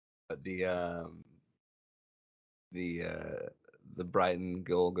the uh, the Brighton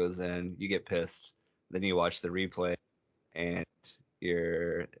goal goes in, you get pissed. Then you watch the replay, and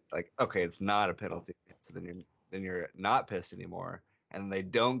you're like, okay, it's not a penalty. So then you're not pissed anymore, and they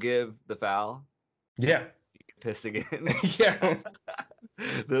don't give the foul. Yeah. You get pissed again. Yeah.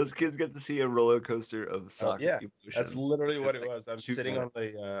 Those kids get to see a roller coaster of soccer Yeah. emotions. That's literally what it Like was. I'm 2 sitting on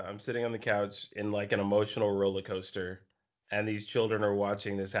minutes. the couch in like an emotional roller coaster, and these children are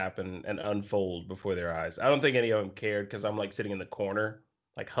watching this happen and unfold before their eyes. I don't think any of them cared because I'm like sitting in the corner,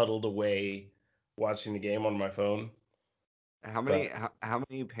 like huddled away, watching the game on my phone. How many But how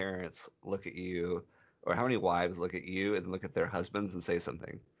many parents look at you, or how many wives look at you and look at their husbands and say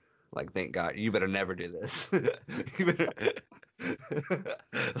something like, "Thank God, you better never do this." You better,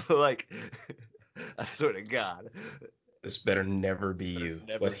 like, I swear to God, this better never be better you.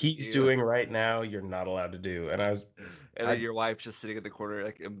 never What be he's you. doing right now, you're not allowed to do. And And then I, your wife's just sitting in the corner,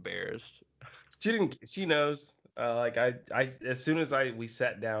 like embarrassed. she knows. As soon as we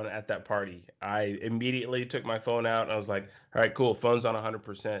sat down at that party, I immediately took my phone out and I was like, all right, cool, phone's on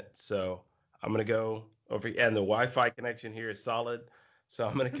 100%. So I'm gonna go over, and the Wi-Fi connection here is solid. So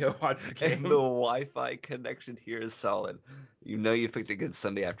I'm gonna go watch the And the game. Wi-Fi connection here is solid. You know you picked a good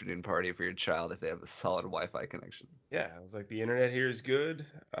Sunday afternoon party for your child if they have a solid Wi-Fi connection. Yeah, I was like, the internet here is good.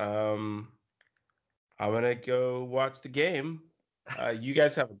 I'm gonna go watch the game. You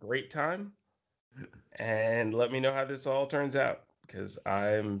guys have a great time, and let me know how this all turns out, because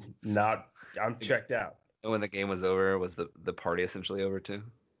I'm checked out. And when the game was over, was the party essentially over too?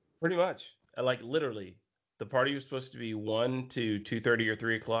 Pretty much. Like literally, the party was supposed to be 1 to 2:30 or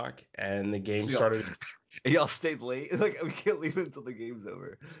 3 o'clock, and the game So y'all, started. y'all stayed late. Like we can't leave until the game's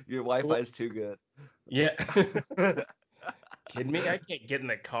over. Your Wi-Fi Well, is too good. yeah. Kidding me? I can't get in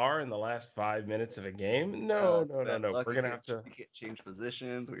the car in the last 5 minutes of a game. No, It's no, no, bad no. luck. You can't change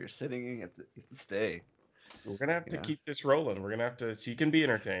positions where you're sitting. You have to stay. We're gonna have You to know, keep this rolling. We're gonna have to. She can be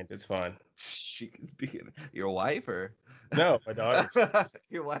entertained. It's fine. she could be your wife or No, my daughters.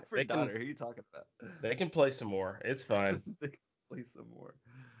 your wife or They can daughter. Who are you talking about? they can play some more. It's fine. They can play some more.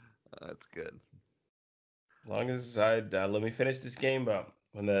 That's good. As long as I let me finish this game up.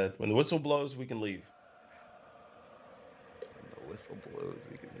 When the whistle blows, we can leave. When the whistle blows,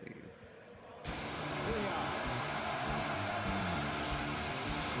 we can leave.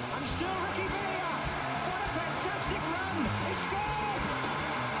 And still Ricky Villa. What a fantastic run. He scored.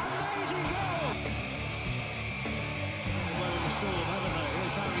 Amazing goal. Well installed, haven't they?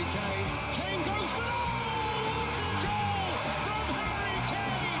 Here's Harry Kane. Kane goes for the goal from Harry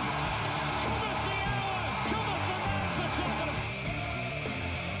Kane. Cometh the hour. Cometh the man for Tottenham.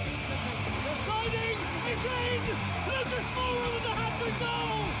 The sliding is in. Lucas Moura with the hat-trick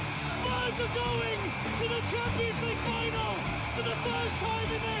goal. Spurs are going to the Champions League final for the first time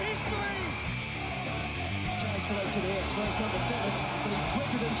in their history. Tries selected here, Spurs number 7, but he's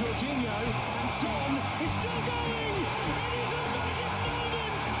quicker than Jorginho, and Son is still going. It is a magic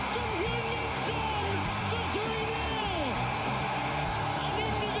moment from Heung-min Son for 3-0. An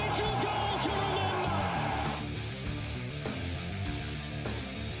individual goal to remember.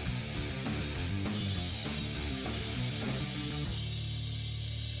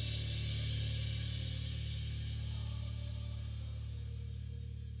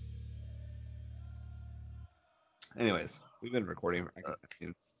 Anyways, we've been recording.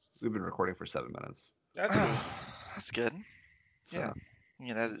 We've been recording for 7 minutes. That's cool. Oh, that's good. So Yeah.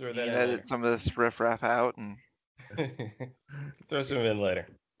 You can Throw you that can in edit some of this riff-raff out and Throw some in later.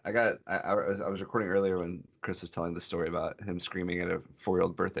 I was recording earlier when Chris was telling the story about him screaming at a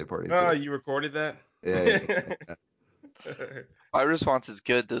 4-year-old birthday party too. Oh, you recorded that? Yeah. my response is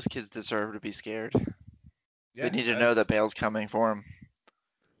good. Those kids deserve to be scared. Yeah, They need to know that Bale's coming for them.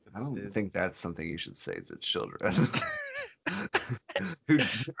 I don't think that's something you should say to children.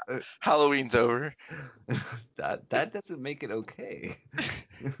 Halloween's over. That doesn't make it okay.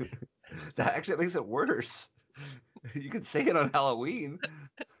 That actually makes it worse. You could say it on Halloween.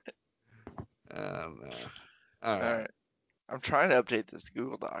 All All right. right. I'm trying to update this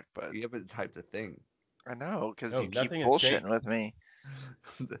Google Doc, but You haven't typed a thing. I know because No, you keep nothing has bullshitting changed. with me.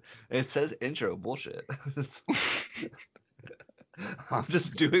 It says intro bullshit. I'm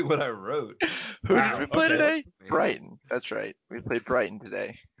just doing what I wrote. Who Wow, did we play okay. today? Brighton. That's right. We played Brighton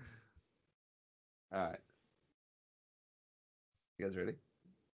today. All right. You guys ready?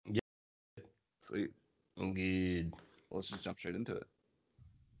 Yeah. Sweet. I'm good. Well, let's just jump straight into it.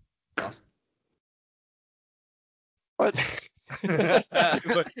 Awesome. What?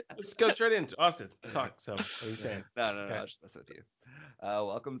 It's like, let's go straight into Austin. Talk. So, what are you saying? No, Okay. I'll just mess with you.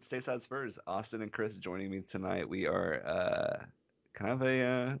 Welcome to Stateside Spurs. Austin and Chris joining me tonight. We are kind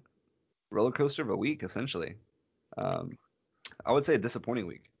of roller coaster of a week, essentially. I would say a disappointing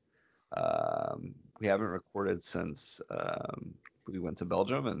week. We haven't recorded since we went to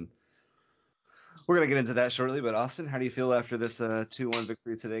Belgium, and we're gonna get into that shortly. But Austin, how do you feel after this 2-1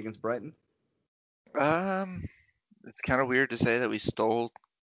 victory today against Brighton? It's kind of weird to say that we stole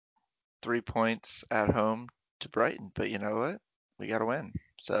 3 points at home to Brighton, but you know what? We got to win,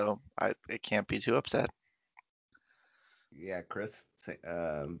 so I can't be too upset. Yeah, Chris,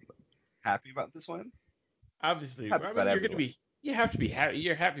 happy about this win? Obviously, Happy I about mean, everyone. you have to be happy.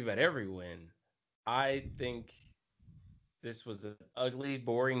 You're happy about every win. I think this was an ugly,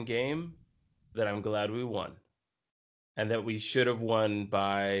 boring game that I'm glad we won, and that we should have won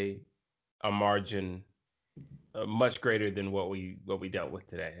by a margin much greater than what we dealt with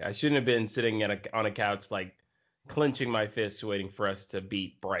today. I shouldn't have been sitting on a couch like clenching my fists waiting for us to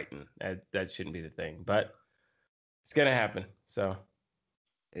beat Brighton. That shouldn't be the thing, but it's gonna happen. So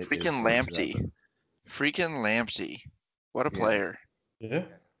It is Freaking going to Lamptey. happen. Freaking Lamptey. What a Yeah, player. yeah,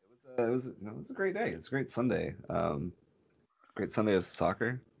 it was a great day. It's a great Sunday. Great Sunday of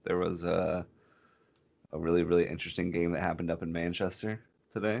soccer. There was a really really interesting game that happened up in Manchester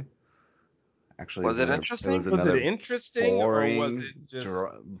today. Actually, Was it it was interesting? was it another interesting or was it just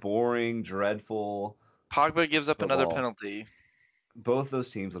boring, dreadful Pogba gives up another football. penalty. Both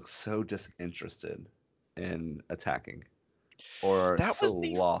those teams look so disinterested in attacking, or That so was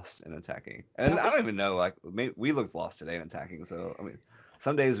the lost in attacking. And that I don't was even know. Like, maybe we looked lost today in attacking. So I mean,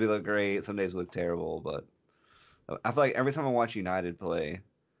 some days we look great, some days we look terrible. But I feel like every time I watch United play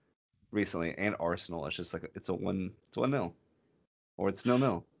recently and Arsenal, it's just like it's 1-0 or it's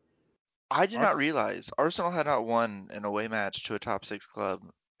 0-0. I did not Ars- realize Arsenal had not won an away match to a top six club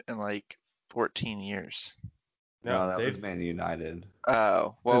in like 14 years. No, no, that was they've Man United. Oh,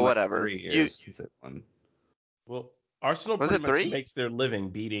 It's well, been like whatever. 3 years since they won. well, Arsenal Was pretty it much 3? makes their living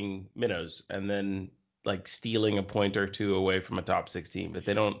beating minnows and then like stealing a point or two away from a top 16, but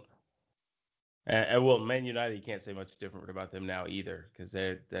they don't. And well, Man United, you can't say much different about them now either, because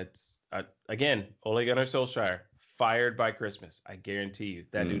that's again Ole Gunnar Solskjaer fired by Christmas. I guarantee you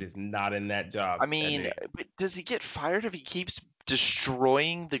that dude Mm. is not in that job. I mean, but does he get fired if he keeps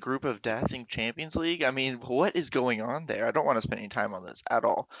destroying the group of death in Champions League? I mean, what is going on there? I don't want to spend any time on this at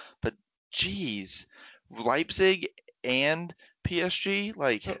all, but geez, Leipzig and PSG,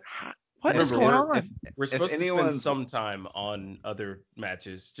 like, Well, what is And remember, going if on? we're if supposed to spend anyone's some time on other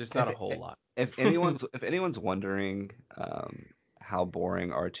matches, just not if a whole lot. if anyone's wondering how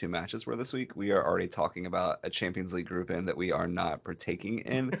boring our 2 matches were this week, we are already talking about a Champions League group in that we are not partaking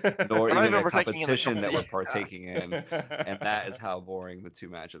in, nor We're not even even the partaking in the competition cup. that we're Yeah. partaking in, and that is how boring the 2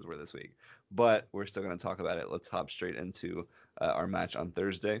 matches were this week. But we're still going to talk about it. Let's hop straight into our match on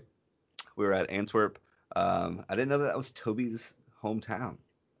Thursday. We were at Antwerp. I didn't know that was Toby's hometown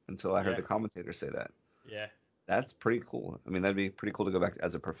until I heard Yeah, the commentator say that. yeah. That's pretty cool. I mean, that'd be pretty cool to go back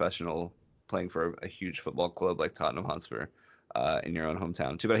as a professional playing for a huge football club like Tottenham Hotspur in your own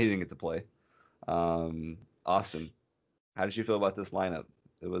hometown. Too bad he didn't get to play. Austin, how did you feel about this lineup?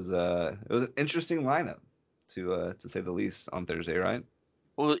 It was an interesting lineup to say the least on Thursday, right?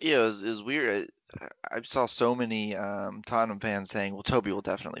 Well, yeah, it was weird. I saw so many Tottenham fans saying, "Well, Toby will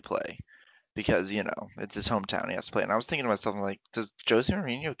definitely play because it's his hometown. He has to play." And I was thinking to myself, I'm like, does Jose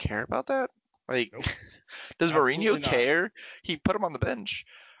Mourinho care about that? Like, Nope, does absolutely Mourinho not. care? He put him on the bench.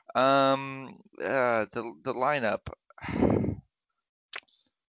 The lineup.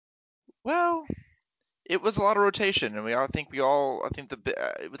 Well, it was a lot of rotation, and I think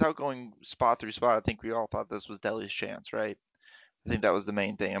without going spot through spot, I think we all thought this was Dele's chance, right? I think that was the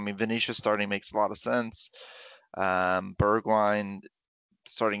main thing. I mean, Vinicius starting makes a lot of sense. Bergwijn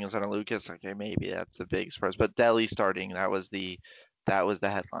starting instead of Lucas, okay, maybe that's a big surprise. But Dele starting, that was the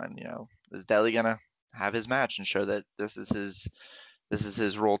headline. Is Dele gonna have his match and show that this is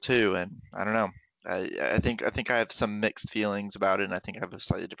his role too? And I don't know. I think I have some mixed feelings about it, and I think I have a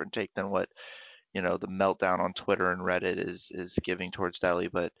slightly different take than what the meltdown on Twitter and Reddit is giving towards Dele.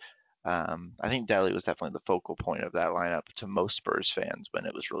 But I think Dele was definitely the focal point of that lineup to most Spurs fans when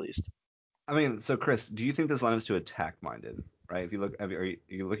it was released. I mean, so Chris, do you think this lineup is too attack minded? Right? If you look, are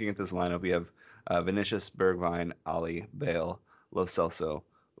you looking at this lineup? We have Vinicius, Bergwijn, Ali, Bale, Lo Celso,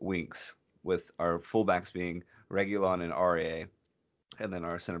 Winks, with our fullbacks being Reguilon and RA, and then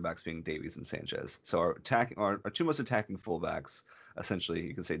our center backs being Davies and Sanchez. So our two most attacking fullbacks, essentially,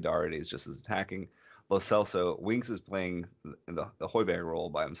 you can say Doherty is just as attacking. Lo Celso, Winks is playing the Højbjerg role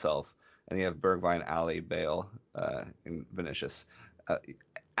by himself, and you have Bergwijn, Ali, Bale, and Vinicius. Uh,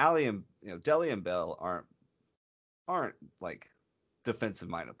 Ali and Dele and Bell aren't like defensive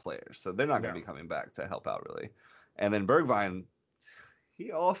minded players, so they're not going to No. be coming back to help out really. And then Bergwijn,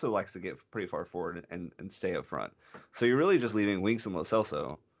 he also likes to get pretty far forward and stay up front. So you're really just leaving Winks and Lo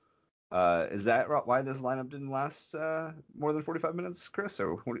Celso. Is that why this lineup didn't last more than 45 minutes, Chris?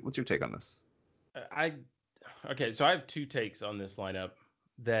 Or what's your take on this? Okay, so I have two takes on this lineup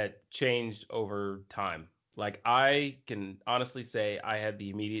that changed over time. Like, I can honestly say I had the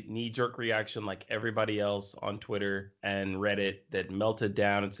immediate knee-jerk reaction, like everybody else on Twitter and Reddit, that melted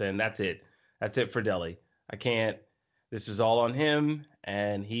down and saying, that's it for Delhi. I can't. This was all on him,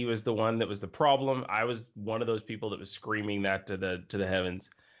 and he was the one that was the problem. I was one of those people that was screaming that to the heavens.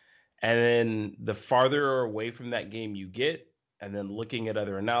 And then the farther away from that game you get, and then looking at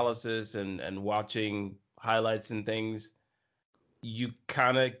other analysis and watching highlights and things, you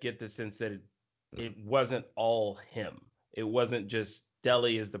kind of get the sense that it wasn't all him. It wasn't just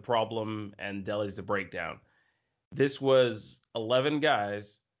Delhi is the problem and Delhi's the breakdown. This was 11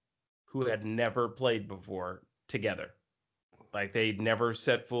 guys who had never played before together. Like, they'd never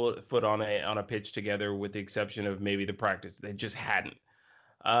set foot on a pitch together, with the exception of maybe the practice. They just hadn't.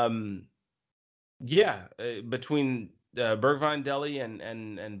 Um, Yeah, between Bergvine, Deli,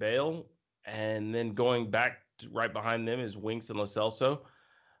 and Bale, and then going back right behind them is Winks and Lo Celso.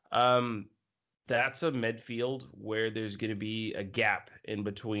 Um, that's a midfield where there's going to be a gap in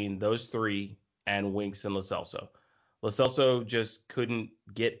between those three and Winks and Lo Celso. Lo Celso just couldn't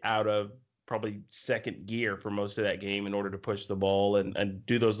get out of probably second gear for most of that game in order to push the ball and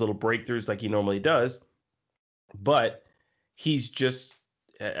do those little breakthroughs like he normally does. But he's just,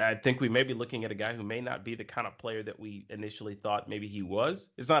 I think we may be looking at a guy who may not be the kind of player that we initially thought maybe he was.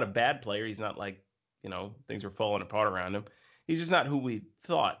 He's not a bad player. He's not like, things are falling apart around him. He's just not who we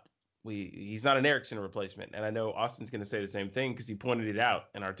thought. He's not an Erickson replacement. And I know Austin's going to say the same thing because he pointed it out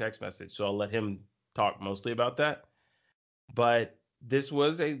in our text message. So I'll let him talk mostly about that. But this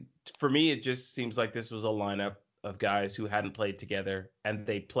was for me, it just seems like this was a lineup of guys who hadn't played together, and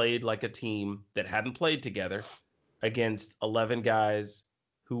they played like a team that hadn't played together against 11 guys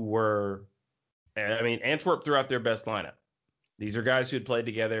who were, I mean, Antwerp threw out their best lineup. These are guys who had played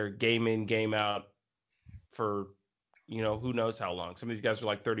together game in, game out for, who knows how long. Some of these guys are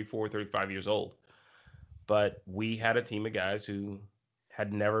like 34, 35 years old. But we had a team of guys who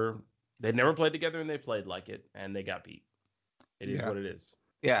they'd never played together, and they played like it, and they got beat. It is what it is.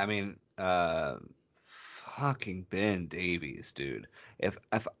 Yeah, I mean, fucking Ben Davies, dude. If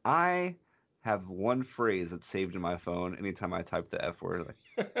I have one phrase that's saved in my phone anytime I type the F word,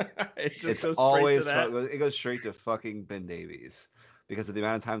 It just it's goes straight to always that. it goes straight to fucking Ben Davies because of the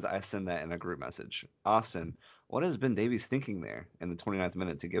amount of times I send that in a group message. Austin, what is Ben Davies thinking there in the 29th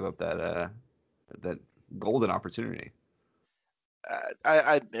minute to give up that golden opportunity?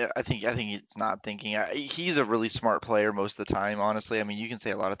 I think he's not thinking. He's a really smart player most of the time, honestly. I mean, you can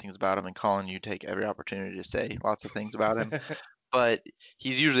say a lot of things about him, and Colin, you take every opportunity to say lots of things about him, but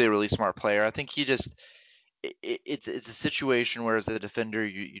he's usually a really smart player. I think he just it's a situation where, as a defender,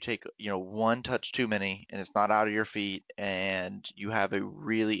 you take one touch too many, and it's not out of your feet, and you have a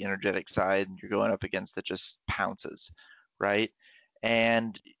really energetic side, and you're going up against that just pounces, right?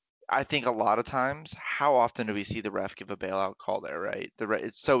 And I think a lot of times, how often do we see the ref give a bailout call there, right?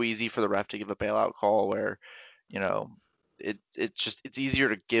 It's so easy for the ref to give a bailout call where, you know, it's easier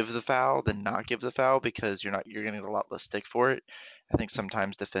to give the foul than not give the foul because you're gonna get a lot less stick for it. I think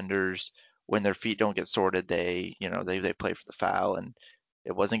sometimes defenders, when their feet don't get sorted, they play for the foul, and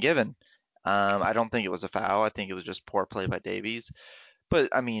it wasn't given. I don't think it was a foul. I think it was just poor play by Davies. But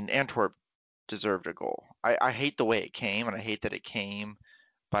I mean, Antwerp deserved a goal. I hate the way it came, and I hate that it came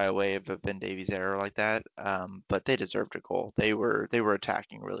by way of a Ben Davies error like that. But they deserved a goal. They were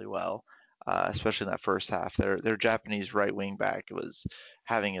attacking really well, especially in that first half. Their Japanese right wing back was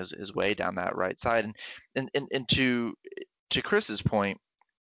having his way down that right side. And to Chris's point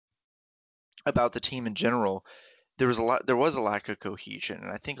about the team in general, there was a lack of cohesion,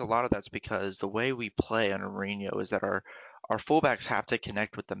 and I think a lot of that's because the way we play under Mourinho is that our fullbacks have to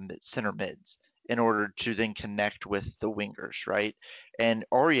connect with the center mids in order to then connect with the wingers, right? And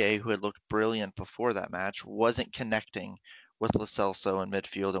Aurier, who had looked brilliant before that match, wasn't connecting with Lo Celso in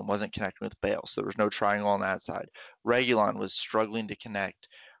midfield and wasn't connecting with Bale, so there was no triangle on that side. Reguilon was struggling to connect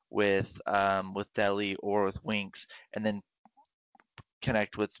with Deli or with Winks, and then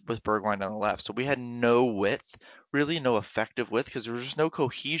connect with Bergwijn on the left. So we had no width, really no effective width, because there was just no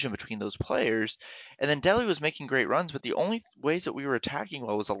cohesion between those players. And then Dele was making great runs, but the only ways that we were attacking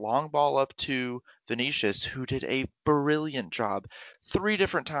well was a long ball up to Vinicius, who did a brilliant job 3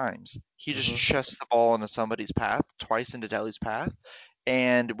 different times. He just Hmm. chests the ball into somebody's path, twice into Dele's path,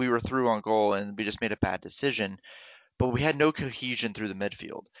 and we were through on goal, and we just made a bad decision. But we had no cohesion through the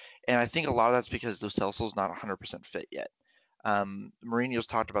midfield. And I think a lot of that's because Lo Celso's not 100% fit yet. Mourinho's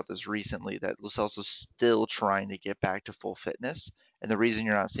talked about this recently, that Lo Celso's still trying to get back to full fitness, and the reason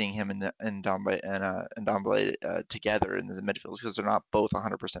you're not seeing him and Ndombele together in the midfield is because they're not both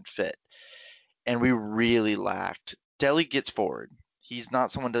 100% fit, and we really lacked. Dele gets forward. He's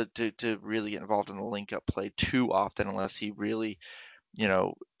not someone to really get involved in the link up play too often unless he really,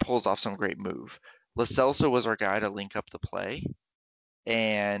 pulls off some great move. Lo Celso was our guy to link up the play,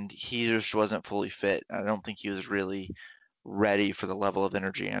 and he just wasn't fully fit. I don't think he was really ready for the level of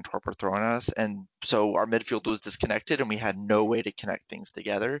energy Antwerp were throwing at us. And so our midfield was disconnected and we had no way to connect things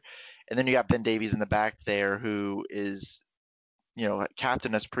together. And then you got Ben Davies in the back there who is,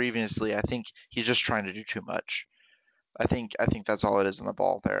 captain us previously. I think he's just trying to do too much. I think that's all it is on the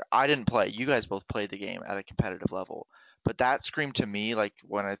ball there. I didn't play. You guys both played the game at a competitive level. But that screamed to me like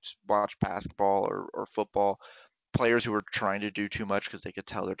when I watch basketball or football, players who were trying to do too much because they could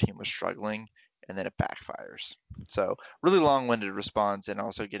tell their team was struggling, and then it backfires. So really long-winded response, and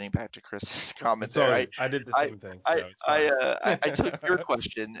also getting back to Chris's comments there. I did the I same thing, I so it's fine. I took your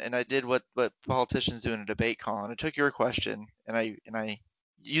question and I did what politicians do in a debate, Colin. I took your question and I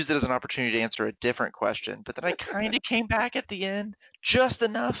used it as an opportunity to answer a different question, but then I kind of came back at the end just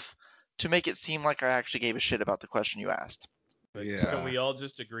enough to make it seem like I actually gave a shit about the question you asked. But Yeah. can we all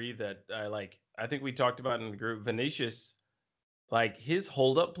just agree that I think we talked about in the group, Vinicius, like his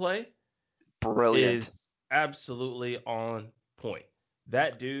hold up play Brilliant. is absolutely on point.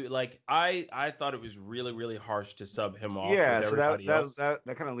 That dude, like I thought it was really, really harsh to sub him off Yeah, with so that everybody that else. that,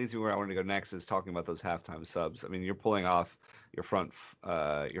 that kind of leads me where I want to go next, is talking about those halftime subs. I mean, you're pulling off your front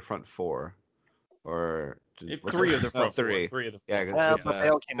four, or what's Three it? of the No, front four. three. Three of the Yeah, front four. Well, Yeah. but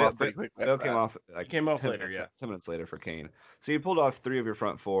Bale came off pretty quick Bale after came that. off He like came off 10 later, minutes, yeah. 10 minutes later for Kane. So you pulled off three of your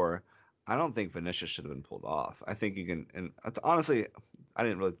front four. I don't think Vinicius should have been pulled off. I think you can, and honestly, I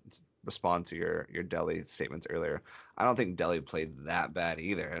didn't really respond to your Dele statements earlier. I don't think Dele played that bad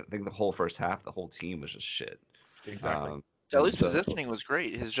either. I think the whole first half, the whole team was just shit. Exactly. And Dele's so positioning was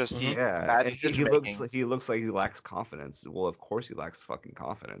great. His just he yeah, bad and decision making. he looks like he lacks confidence. Well, of course he lacks fucking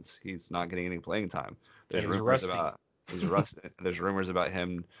confidence. He's not getting any playing time. And he's rusty. There's rumors about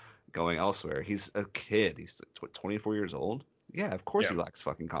him going elsewhere. He's a kid. He's 24 years old. Yeah, of course Yeah. he lacks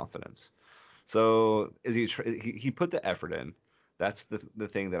fucking confidence. So is he put the effort in? That's the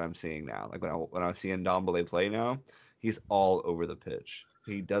thing that I'm seeing now. Like when I see Ndombele play now, he's all over the pitch.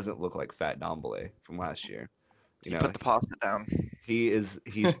 He doesn't look like Fat Ndombele from last year. He put the pasta down. He's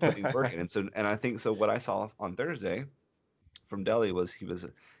putting work in, and I think so. What I saw on Thursday from Dele was he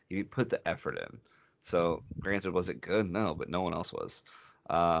put the effort in. So granted, was it good? No, but no one else was.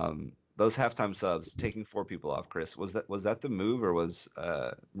 Those halftime subs, taking four people off, Chris, was that the move, or was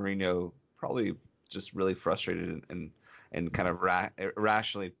Mourinho probably just really frustrated and kind of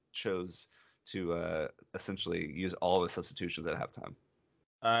rationally chose to essentially use all of the substitutions at halftime?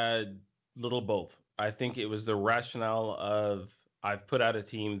 Little both. I think it was the rationale of I've put out a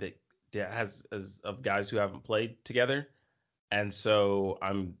team that has of guys who haven't played together, and so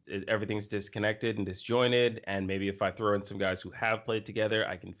everything's disconnected and disjointed. And maybe if I throw in some guys who have played together,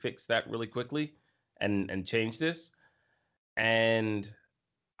 I can fix that really quickly and change this. And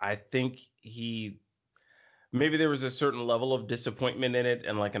I think maybe there was a certain level of disappointment in it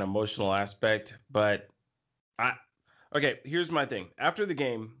and like an emotional aspect, but okay, here's my thing. After the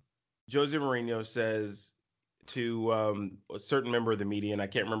game, Jose Mourinho says to a certain member of the media, and I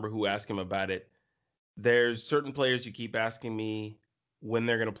can't remember who asked him about it. There's certain players you keep asking me when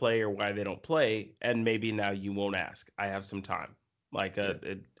they're going to play or why they don't play, and maybe now you won't ask. I have some time.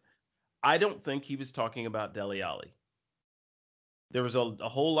 I don't think he was talking about Dele Alli. There was a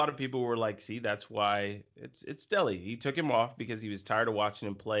whole lot of people who were like, see, that's why it's Dele. He took him off because he was tired of watching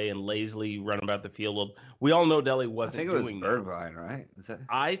him play and lazily run about the field. We all know Dele I wasn't think it was doing that. Bergwijn, right? Is that?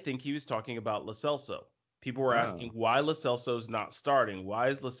 I think he was talking about Lo Celso. People were asking Oh, why Lo Celso's not starting. Why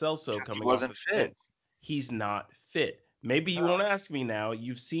is Lo Celso He coming off wasn't the fit. bench? He's not fit. Maybe you won't ask me now.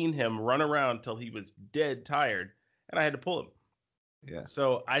 You've seen him run around till he was dead tired, and I had to pull him. yeah.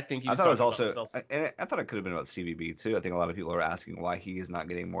 So I think he I was thought it was talking about also, Lo Celso. and I thought it could have been about CVB too. I think a lot of people are asking why he is not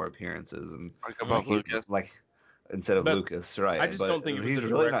getting more appearances and Like Mhm. above Lucas. like instead of But Lucas, I right? just But don't think it was he's a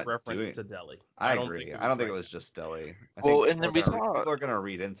really direct not reference doing. to Dele. I I don't think agree. it I was don't think it like was that. just Dele. I Well, think and then we saw people are gonna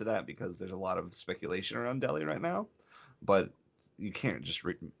read into that because there's a lot of speculation around Dele right now, but you can't just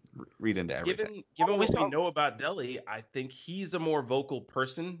read into everything. Given we what we saw know about Dele, I think he's a more vocal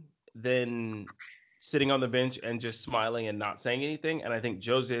person than sitting on the bench and just smiling and not saying anything. And I think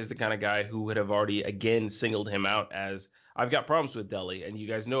Jose is the kind of guy who would have already again singled him out as I've got problems with Dele and you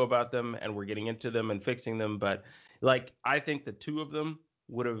guys know about them and we're getting into them and fixing them. But like I think the two of them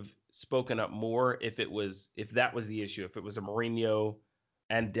would have spoken up more if that was the issue, if it was a Mourinho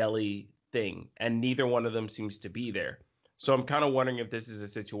and Dele thing, and neither one of them seems to be there. So I'm kind of wondering if this is a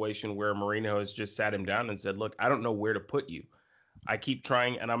situation where Mourinho has just sat him down and said, "Look, I don't know where to put you. I keep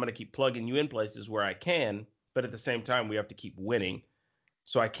trying, and I'm going to keep plugging you in places where I can, but at the same time, we have to keep winning.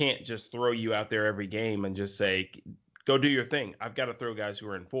 So I can't just throw you out there every game and just say, go do your thing. I've got to throw guys who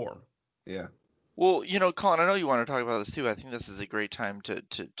are in form." Yeah. Well, Colin, I know you want to talk about this too. I think this is a great time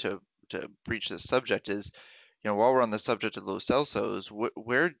to breach this subject. Is while we're on the subject of Lo Celso's,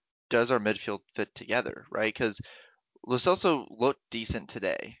 where does our midfield fit together, right? Because Lo Celso looked decent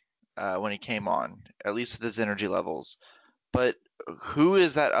today when he came on, at least with his energy levels. But who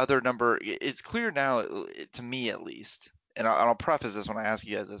is that other number? It's clear now, to me at least, and I'll preface this when I ask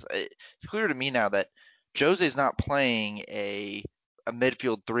you guys this. It's clear to me now that Jose's not playing a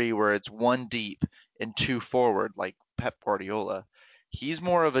midfield three where it's one deep and two forward like Pep Guardiola. He's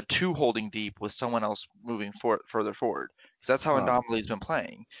more of a two holding deep with someone else moving further forward, because that's how Huh. Ndombele's been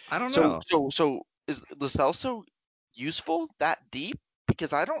playing. I don't So know. so is Lo Celso useful that deep?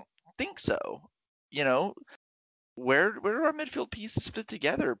 Because I don't think so. You know, where do our midfield pieces fit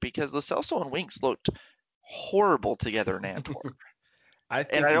together? Because Lo Celso and Winks looked horrible together in Antwerp, I and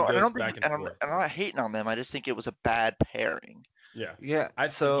think I he don't, and I goes don't think, back and and forth. I'm not hating on them. I just think it was a bad pairing. Yeah. Yeah. I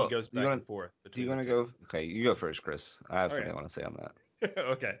think he So goes you back and want forth do you between the want to two. go? Okay, you go first, Chris. I have something Okay. I want to say on that.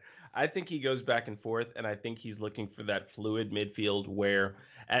 Okay. I think he goes back and forth, and I think he's looking for that fluid midfield where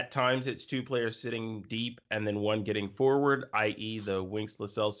at times it's two players sitting deep and then one getting forward, i.e. the Winks, Lo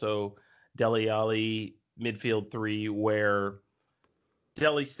Celso, Dele Alli midfield three, where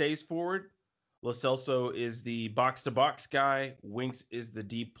Dele stays forward. Lo Celso is the box to box guy. Winks is the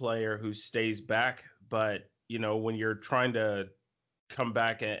deep player who stays back. But, when you're trying to come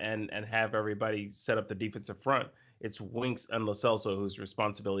back and have everybody set up the defensive front, it's Winks and Lo Celso whose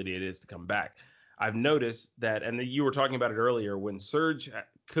responsibility it is to come back. I've noticed that, and you were talking about it earlier, when Serge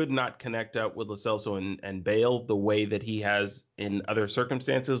could not connect up with Lo Celso and Bale the way that he has in other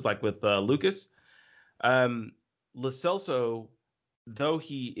circumstances, like with Lucas. Lo Celso, though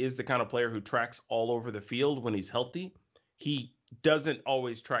he is the kind of player who tracks all over the field when he's healthy, he doesn't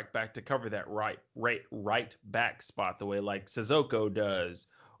always track back to cover that right back spot the way like Sissoko does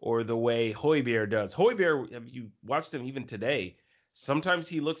or the way Højbjerg does. Højbjerg, have you watched him even today? Sometimes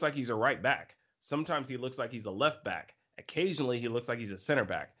he looks like he's a right back. Sometimes he looks like he's a left back. Occasionally he looks like he's a center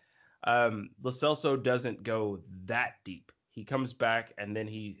back. Lo Celso doesn't go that deep. He comes back and then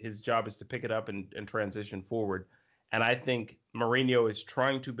his job is to pick it up and transition forward. And I think Mourinho is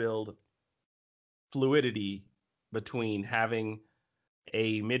trying to build fluidity between having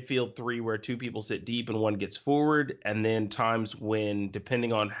a midfield three where two people sit deep and one gets forward, and then times when,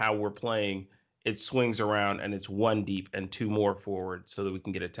 depending on how we're playing, it swings around and it's one deep and two more forward so that we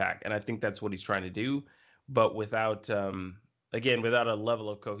can get attack. And I think that's what he's trying to do, but without a level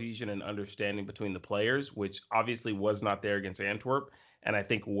of cohesion and understanding between the players, which obviously was not there against Antwerp, and I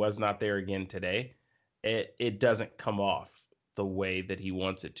think was not there again today. It doesn't come off the way that he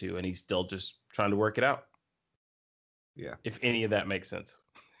wants it to, and he's still just trying to work it out. Yeah. If any of that makes sense.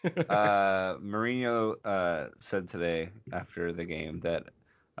 Mourinho said today after the game that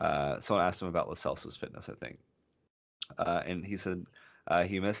someone asked him about Lo Celso's fitness, I think. And he said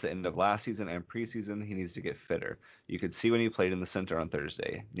he missed the end of last season and preseason. He needs to get fitter. You could see when he played in the center on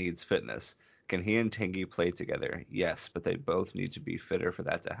Thursday. Needs fitness. Can he and Tanguy play together? Yes, but they both need to be fitter for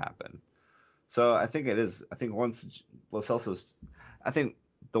that to happen. So I think it is. I think once Lo Celso's, I think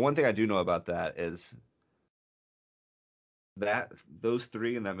the one thing I do know about that is that those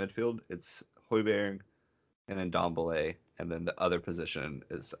three in that midfield, it's Højbjerg and Ndombele, and then the other position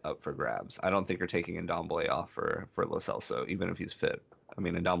is up for grabs. I don't think you're taking Ndombele off for Lo Celso, even if he's fit. I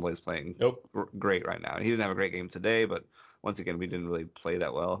mean, Ndombele is playing Nope. great right now. He didn't have a great game today, but once again, we didn't really play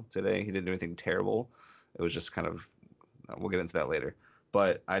that well today. He didn't do anything terrible. It was just kind of, we'll get into that later.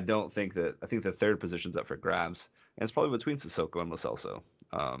 But I don't think that, I think the third position's up for grabs, and it's probably between Sissoko and Lo Celso.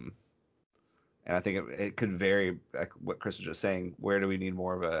 And I think it could vary, like what Chris was just saying. Where do we need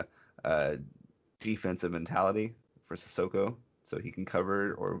more of a defensive mentality for Sissoko so he can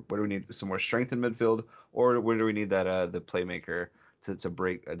cover, or where do we need some more strength in midfield, or where do we need that the playmaker to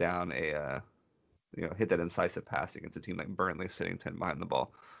break down hit that incisive pass against a team like Burnley sitting 10 behind the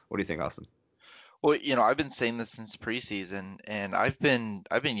ball? What do you think, Austin? Well, I've been saying this since preseason, and I've been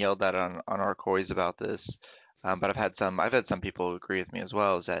yelled at on our coys about this. But I've had some people agree with me as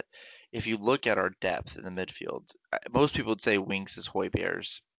well. Is that if you look at our depth in the midfield, most people would say Winks is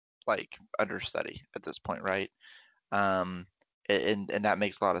Højbjerg's like understudy at this point, right? Um, and that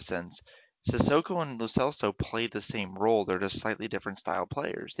makes a lot of sense. Sissoko and Lo Celso play the same role. They're just slightly different style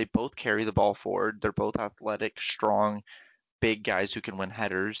players. They both carry the ball forward. They're both athletic, strong, big guys who can win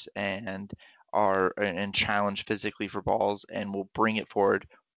headers and challenge physically for balls and will bring it forward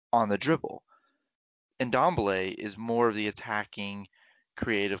on the dribble. Ndombele is more of the attacking,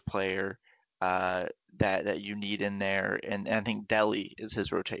 creative player that you need in there, and I think Deli is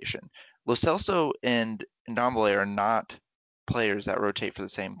his rotation. Lo Celso and Ndombele are not players that rotate for the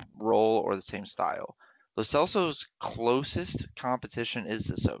same role or the same style. Lo Celso's closest competition is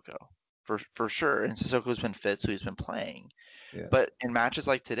Sissoko, for sure, and Sissoko's been fit, so he's been playing. Yeah. But in matches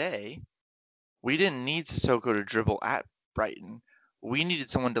like today, we didn't need Sissoko to dribble at Brighton. We needed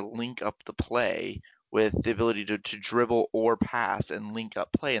someone to link up the play with the ability to dribble or pass and link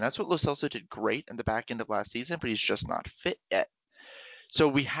up play. And that's what Lo Celso did great in the back end of last season, but he's just not fit yet. So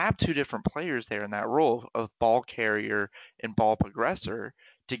we have two different players there in that role of ball carrier and ball progressor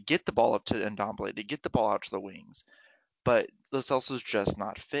to get the ball up to Ndombele, to get the ball out to the wings. But Lo Celso's just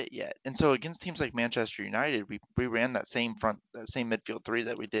not fit yet. And so against teams like Manchester United, we ran that same midfield three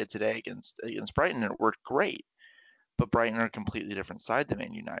that we did today against Brighton, and it worked great. But Brighton are a completely different side than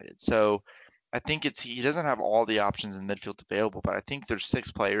Man United. So I think he doesn't have all the options in midfield available, but I think there's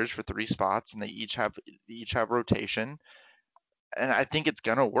 6 players for 3 spots, and they each have rotation. And I think it's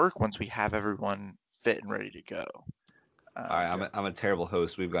gonna work once we have everyone fit and ready to go. All right, I'm a terrible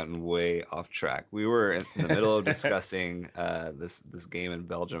host. We've gotten way off track. We were in the middle of discussing this game in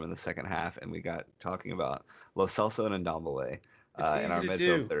Belgium in the second half, and we got talking about Lo Celso and Ndombele in our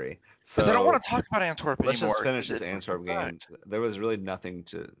midfield three. Because I don't So want to talk about Antwerp anymore. let's just finish this Antwerp game. There was really nothing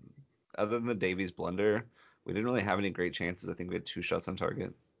other than the Davies blunder. We didn't really have any great chances. I think we had 2 shots on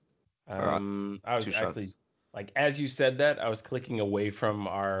target. I was actually like, as you said that, I was clicking away from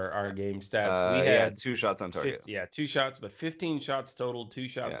our game stats. We had 2 shots on target. 2 shots, but 15 shots total, 2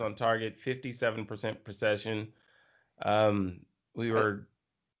 shots on target, 57% possession. We were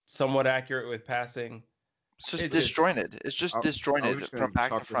somewhat accurate with passing. It's just disjointed. It's just disjointed from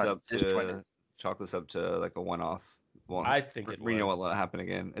back to front. Chalk this up to like a one-off. I think it Mourinho won't let it happen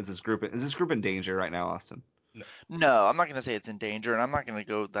again. Is this group in danger right now, Austin? No, I'm not going to say it's in danger, and I'm not going to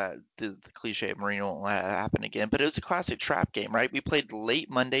go the cliche of Mourinho won't let it happen again. But it was a classic trap game, right? We played late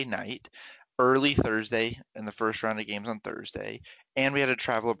Monday night, early Thursday in the first round of games on Thursday, and we had to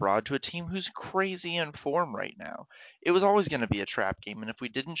travel abroad to a team who's crazy in form right now. It was always going to be a trap game, and if we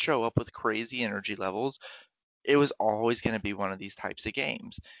didn't show up with crazy energy levels, it was always going to be one of these types of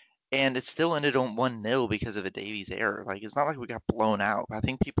games. And it still ended on 1-0 because of a Davies error. Like, it's not like we got blown out. I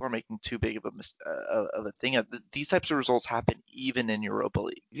think people are making too big of a thing. These types of results happen even in Europa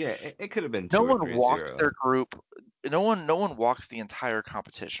League. Yeah, it could have been 2 no or one 3-0. walks their group. No one walks the entire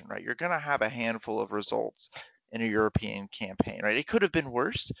competition, right? You're gonna have a handful of results in a European campaign, right? It could have been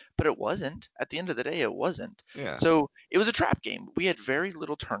worse, but it wasn't. At the end of the day, it wasn't. Yeah. So it was a trap game. We had very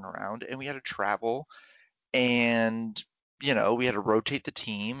little turnaround, and we had to travel, and we had to rotate the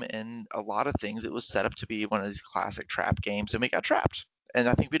team and a lot of things. It was set up to be one of these classic trap games, and we got trapped. And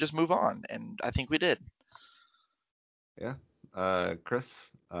I think we just move on, and I think we did. Yeah. Chris,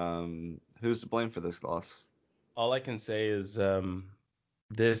 who's to blame for this loss? All I can say is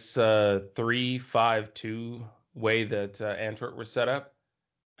this 3-5-2 way that Antwerp were set up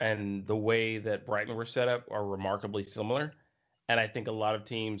and the way that Brighton were set up are remarkably similar. And I think a lot of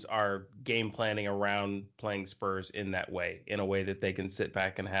teams are game planning around playing Spurs in that way, in a way that they can sit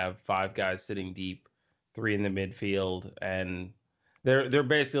back and have 5 guys sitting deep, 3 in the midfield, and they're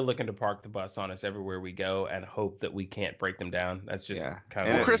basically looking to park the bus on us everywhere we go and hope that we can't break them down. That's just kind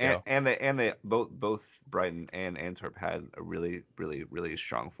of where we go. And they both Brighton and Antwerp had a really, really, really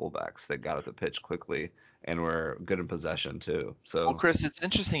strong fullbacks that got up the pitch quickly and were good in possession too. So, well, Chris, it's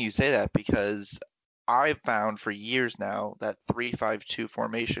interesting you say that because I've found for years now that 3-5-2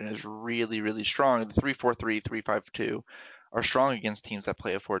 formation is really, really strong. The 3-4-3, 3-5-2 are strong against teams that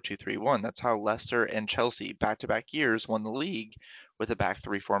play a 4-2-3-1. That's how Leicester and Chelsea back-to-back years won the league with a back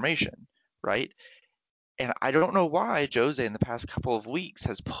 3 formation, right? And I don't know why Jose in the past couple of weeks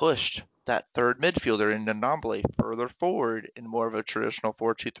has pushed that third midfielder in Ndombele further forward in more of a traditional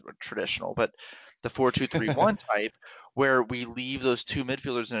 4-2-traditional, but the 4-2-3-1 type where we leave those 2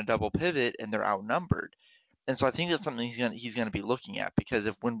 midfielders in a double pivot and they're outnumbered. And so I think that's something he's going to be looking at, because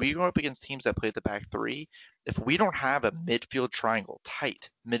when we go up against teams that play the back 3, if we don't have a midfield triangle, tight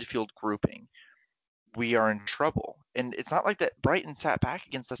midfield grouping, we are in trouble. And it's not like that Brighton sat back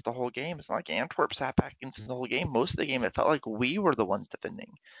against us the whole game. It's not like Antwerp sat back against us the whole game. Most of the game, it felt like we were the ones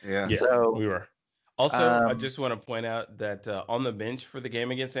defending. Yeah, so we were. Also, I just want to point out that on the bench for the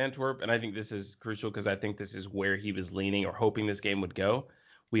game against Antwerp, and I think this is crucial because I think this is where he was leaning or hoping this game would go,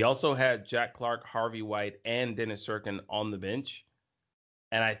 We also had Jack Clark, Harvey White, and Dennis Serkin on the bench.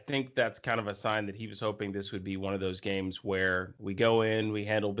 And I think that's kind of a sign that he was hoping this would be one of those games where we go in, we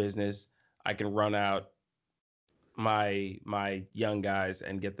handle business. I can run out my young guys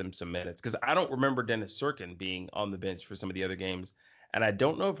and get them some minutes. Because I don't remember Dennis Serkin being on the bench for some of the other games. And I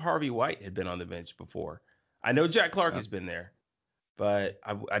don't know if Harvey White had been on the bench before. I know Jack Clark has been there, but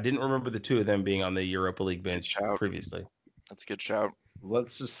I didn't remember the two of them being on the Europa League bench previously. That's a good shout.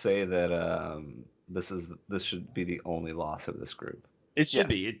 Let's just say that this should be the only loss of this group. It should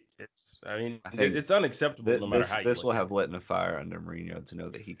be. It's unacceptable no matter how you this will look have lit a fire under Mourinho to know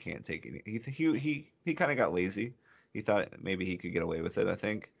that he can't take any. He kind of got lazy. He thought maybe he could get away with it. I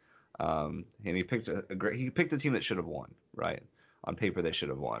think, and he picked a team that should have won. Right, on paper they should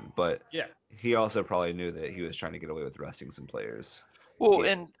have won, but Yeah. he also probably knew that he was trying to get away with resting some players. Well,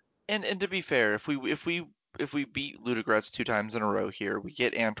 and to be fair, if we beat Ludogorets 2 times in a row here, we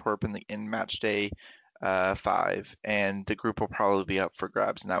get Antwerp in match day 5, and the group will probably be up for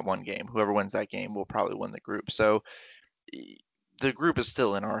grabs in that one game. Whoever wins that game will probably win the group. So the group is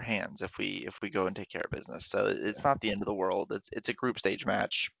still in our hands if we go and take care of business. So it's not the end of the world. It's a group stage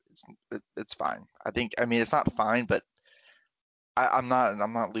match. It's fine. I mean it's not fine, but I'm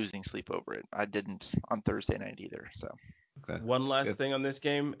not losing sleep over it. I didn't on Thursday night either. So Okay. One last thing on this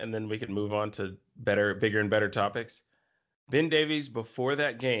game, and then we can move on to bigger and better topics. Ben Davies, before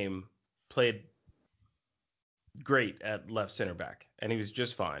that game, played great at left center back, and he was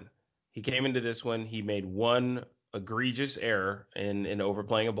just fine. He came into this one, he made one egregious error in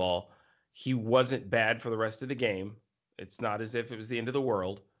overplaying a ball. He wasn't bad for the rest of the game. It's not as if it was the end of the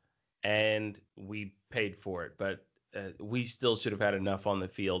world, and we paid for it. But we still should have had enough on the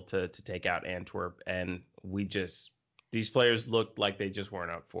field to take out Antwerp, and these players looked like they just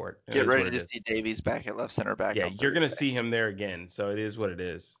weren't up for it. get ready to see Davies back at left center back. Yeah, on you're going to Thursday. see him there again, so it is what it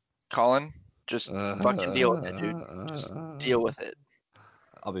is. Colin, just fucking deal with it, dude. Just deal with it.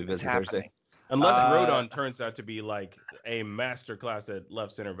 I'll be It's busy happening. Thursday. Unless Rodon turns out to be like a masterclass at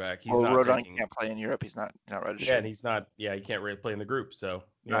left center back, he's not Rodon taking. can't play in Europe. He's not registered. Yeah, and he's not. Yeah, he can't really play in the group. So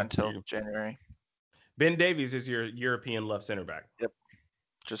Not until January. Ben Davies is your European left center back. Yep.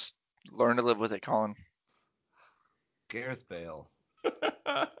 Just learn to live with it, Colin. Gareth Bale.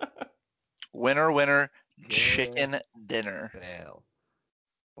 Winner, chicken dinner. Bale.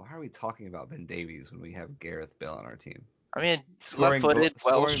 Why are we talking about Ben Davies when we have Gareth Bale on our team? I mean, left-footed,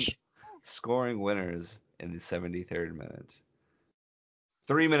 Welsh. Scoring winners in the 73rd minute.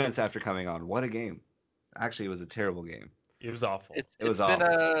 3 minutes after coming on. What a game. Actually, it was a terrible game. It was awful.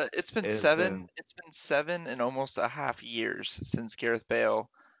 It's been 7 and almost a half years since Gareth Bale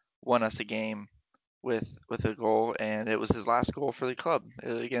won us a game with a goal, and it was his last goal for the club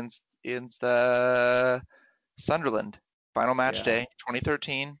against Sunderland. Final match day,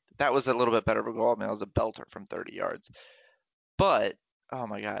 2013. That was a little bit better of a goal. I mean, it was a belter from 30 yards. But, oh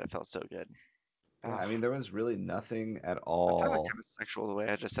my God, it felt so good. Yeah, I mean, there was really nothing at all. That sounded kind of sexual the way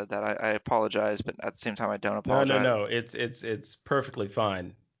I just said that. I apologize, but at the same time, I don't apologize. No. It's perfectly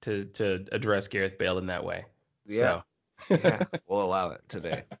fine to address Gareth Bale in that way. Yeah. Yeah, we'll allow it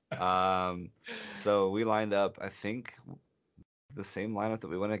today. So we lined up, I think, the same lineup that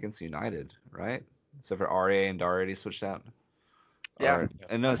we went against United, right? Except for Aurier and Doherty switched out. Yeah.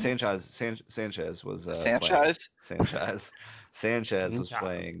 And no, Sanchez was Sanchez was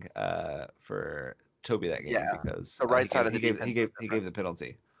playing for Toby that game because the right side of the he gave the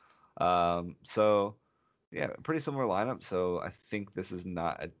penalty. So yeah, pretty similar lineup. So I think this is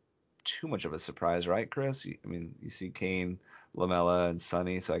not too much of a surprise, right, Chris? I mean, you see Kane, Lamella, and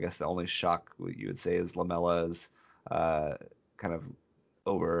Sonny. So I guess the only shock you would say is Lamella's kind of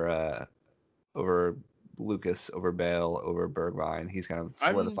over Lucas, over Bale, over Bergwijn. He's kind of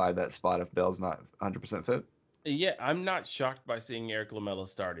solidified that spot if Bale's not 100% fit. Yeah, I'm not shocked by seeing Eric Lamela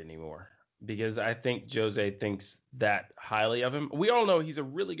start anymore because I think Jose thinks that highly of him. We all know he's a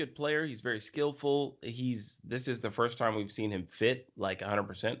really good player. He's very skillful. This is the first time we've seen him fit like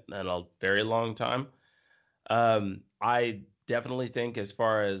 100% in a very long time. I definitely think as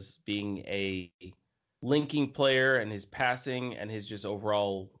far as being a linking player and his passing and his just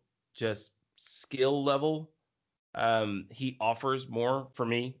overall just skill level, he offers more for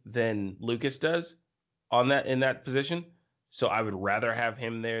me than Lucas does in that position. So I would rather have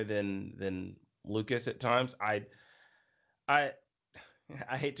him there than Lucas at times. I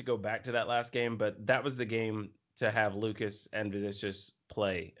hate to go back to that last game, but that was the game to have Lucas and Vinicius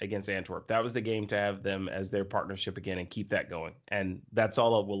play against Antwerp. That was the game to have them as their partnership again and keep that going. And that's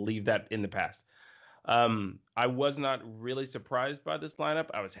all. We'll leave that in the past. I was not really surprised by this lineup.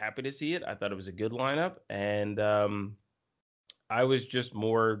 I was happy to see it. I thought it was a good lineup, and I was just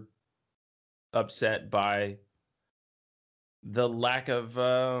more upset by the lack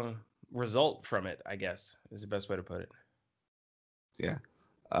of result from it, I guess, is the best way to put it. Yeah.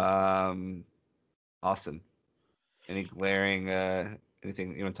 Austin, any glaring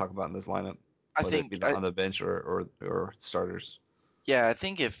anything you want to talk about in this lineup, I whether it be think on the bench or starters? Yeah, I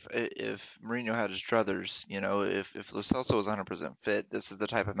think if Mourinho had his druthers, if Lo Celso was 100% fit, this is the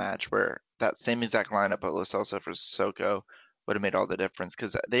type of match where that same exact lineup of Lo Celso for Sissoko would have made all the difference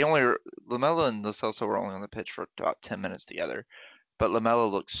because Lamela and Lo Celso were only on the pitch for about 10 minutes together, but Lamela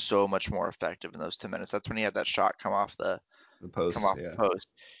looked so much more effective in those 10 minutes. That's when he had that shot The come post, off yeah. the post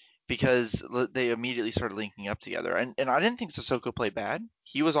because they immediately started linking up together. And I didn't think Sissoko played bad.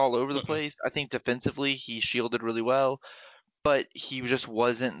 He was all over the Mm-mm. place. I think defensively he shielded really well, but he just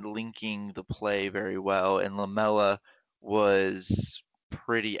wasn't linking the play very well, and Lamela was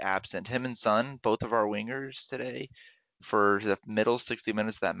pretty absent. Him and Son, both of our wingers today, for the middle 60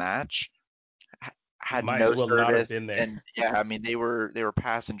 minutes of that match, had Might as no well not have service, been there. and yeah, I mean they were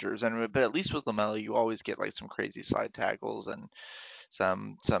passengers, and but at least with Lamela, you always get like some crazy slide tackles and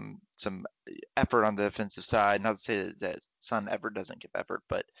some effort on the defensive side. Not to say that Son ever doesn't give effort,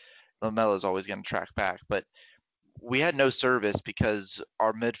 but Lamela is always going to track back, but we had no service because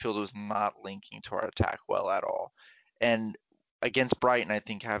our midfield was not linking to our attack well at all. And against Brighton, I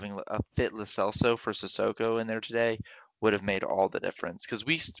think having a fit Lo Celso for Sissoko in there today would have made all the difference because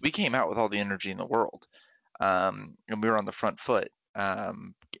we came out with all the energy in the world, and we were on the front foot.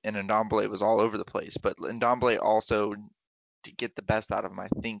 And Ndombele was all over the place, but Ndombele also, to get the best out of him, I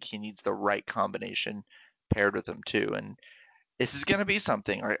think he needs the right combination paired with him too. And this is going to be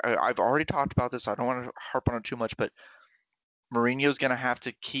something. I've already talked about this. So I don't want to harp on it too much, but Mourinho's going to have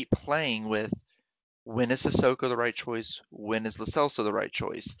to keep playing with, when is Sissoko the right choice? When is Lo Celso the right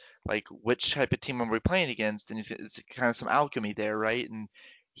choice? Like, which type of team are we playing against? And it's kind of some alchemy there, right? And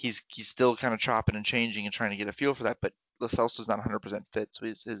he's still kind of chopping and changing and trying to get a feel for that. But Lo Celso's not 100% fit, so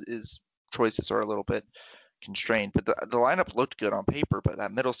his choices are a little bit constrained. But the lineup looked good on paper, but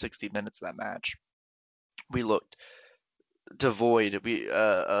that middle 60 minutes of that match, we looked devoid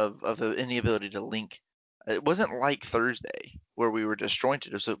of any ability to link. It wasn't like Thursday where we were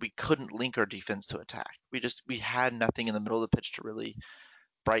disjointed, so we couldn't link our defense to attack. We had nothing in the middle of the pitch to really.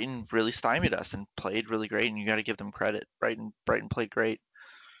 Brighton really stymied us and played really great, and you got to give them credit. Brighton played great.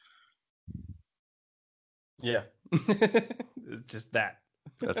 Yeah. Just that.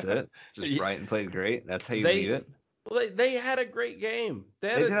 That's it. Just Yeah. Brighton played great. That's how you leave They it. they had a great game. They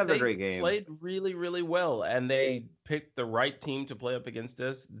did have a They great game, played really, really well, and they picked the right team to play up against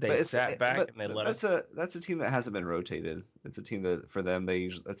us. They but it's sat back but and they let that's us. a team that hasn't been rotated. It's a team that for them they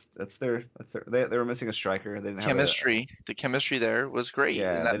usually that's their they were missing a striker. They didn't have The chemistry there was great in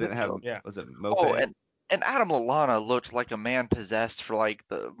they that didn't have midfield. Yeah. was it Oh, Mope? and Adam Lallana looked like a man possessed for like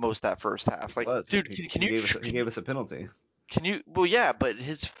the most of that first half. He Like, was dude, he gave us he gave us a penalty. can you? Well, yeah, but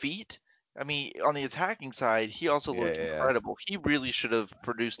his feet. I mean, on the attacking side, he also Yeah, looked yeah, yeah. incredible. He really should have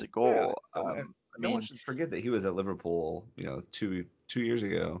produced a Yeah, goal. I no one mean, should forget that he was at Liverpool, 2 years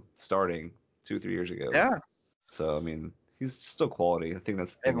ago, starting 2 3 years ago. yeah. So I mean, he's still quality. I think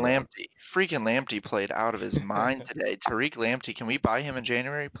that's the And thing about him. Freaking Lamptey played out of his mind today. Tariq Lamptey, can we buy him in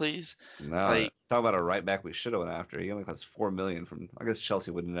January, please? No, Like, talk about a right back we should have went after. He only cost 4 million from. I guess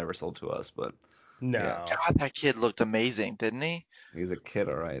Chelsea would have never sold to us, but yeah, No. God, that kid looked amazing, didn't he? he's a kid,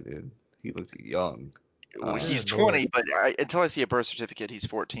 all right, dude. He looked young. Well, he's Good 20, Lord. but until I see a birth certificate, he's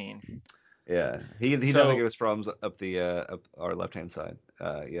 14. Yeah, he definitely So gave us problems up our left hand side.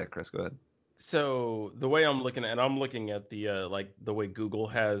 Yeah, Chris, go ahead. so the way I'm looking at the like the way Google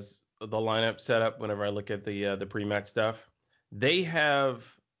has the lineup set up whenever I look at the pre-match stuff. They have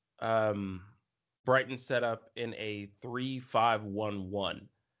um Brighton set up in a 3-5-1-1.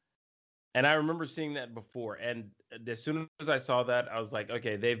 And I remember seeing that before. And as soon as I saw that, I was like,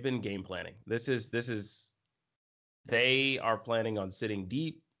 okay, they've been game planning. This is they are planning on sitting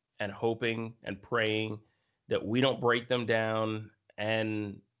deep and hoping and praying that we don't break them down.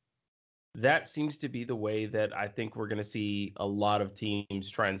 And that seems to be the way that I think we're going to see a lot of teams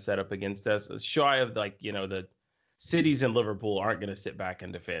try and set up against us. Shy of the cities in Liverpool aren't going to sit back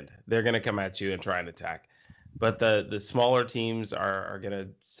and defend. They're going to come at you and try and attack. But the smaller teams are going to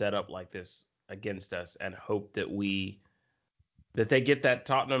set up like this against us and hope that they get that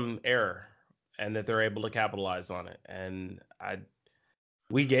Tottenham error and that they're able to capitalize on it. And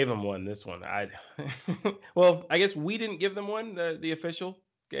we gave them one this one. Well, I guess we didn't give them one. The official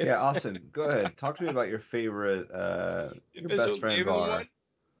gave Yeah, Austin, go ahead. Talk to me about your favorite, the your best official friend gave them one. VAR.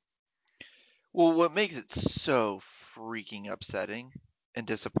 Well, what makes it so freaking upsetting and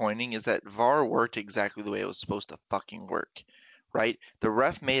disappointing is that VAR worked exactly the way it was supposed to fucking work. right? The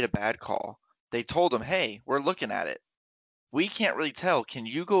ref made a bad call. They told him, hey, we're looking at it. We can't really tell. Can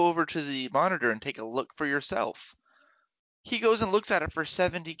you go over to the monitor and take a look for yourself? He goes and looks at it for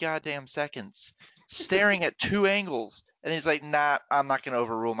 70 goddamn seconds, staring at two angles, and he's like, "Nah, I'm not gonna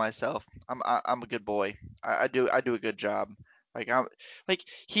overrule myself. I'm a good boy. I do a good job."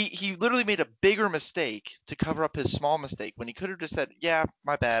 He literally made a bigger mistake to cover up his small mistake when he could have just said, "Yeah,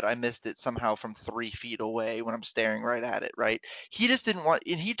 my bad. I missed it somehow from 3 feet away when I'm staring right at it." Right? He just didn't want,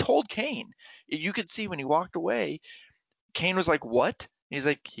 and he told Kane. You could see when he walked away, Kane was like, "What?" He's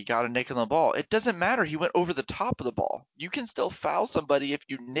like, "He got a nick on the ball." It doesn't matter. He went over the top of the ball. You can still foul somebody if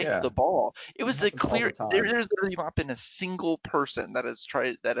you nick Yeah, the ball. It it was a happens all the clear. time. There's literally not been a single person that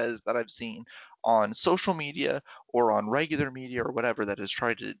I've seen on social media or on regular media or whatever that has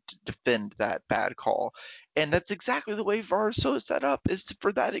tried to defend that bad call. And that's exactly the way VAR is so set up, is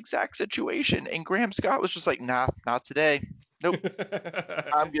for that exact situation. And Graham Scott was just like, "Nah, not today. Nope,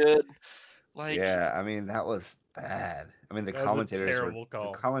 I'm good." Like, Yeah, I mean that was bad. I mean That was a terrible the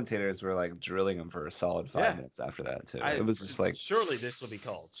call. commentators were like drilling him for a solid five Yeah. minutes after that too. It was just like, Surely this will be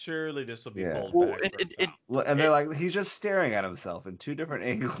called. Surely this will be yeah. pulled well, back for a foul. And they're like, he's just staring at himself in two different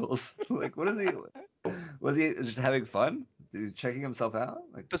angles. Like, what is he? Was he just having fun? Is he checking himself out?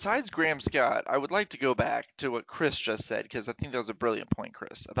 Like, besides Graham Scott, I would like to go back to what Chris just said, because I think that was a brilliant point,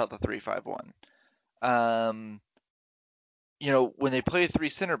 Chris, about the 3-5-1. Um, when they play three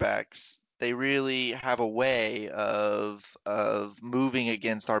center backs, they really have a way of moving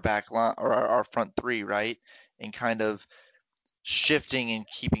against our back line or our front three, right? And kind of shifting and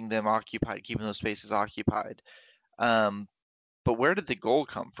keeping them occupied, keeping those spaces occupied. Um, but where did the goal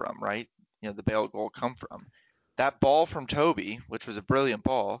come from, right? The Bale goal come from. That ball from Toby, which was a brilliant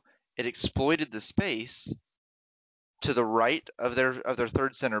ball, it exploited the space to the right of their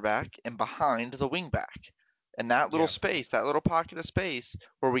third center back and behind the wing back. And that little Yeah. space, that little pocket of space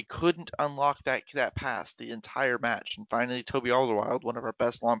where we couldn't unlock that pass the entire match. And finally Toby Alderweireld, one of our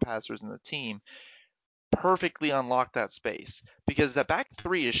best long passers in the team, perfectly unlocked that space, because that back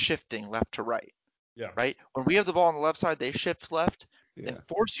three is shifting left to right. Yeah. Right? When we have the ball on the left side, they shift left and yeah,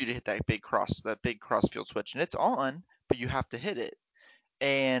 force you to hit that big cross field switch. And it's on, but you have to hit it.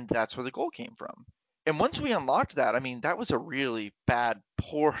 And that's where the goal came from. And once we unlocked that, I mean, that was a really bad,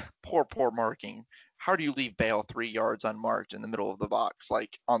 poor, poor marking. How do you leave Bale 3 yards unmarked in the middle of the box,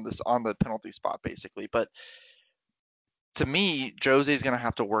 like on the penalty spot, basically? But to me, Jose's going to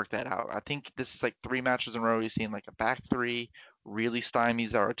have to work that out. I think this is like 3 matches in a row we've seen like a back three really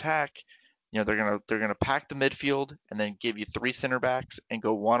stymies our attack. They're gonna pack the midfield and then give you three center backs and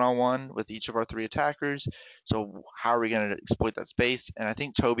go one on one with each of our three attackers. So how are we gonna exploit that space? And I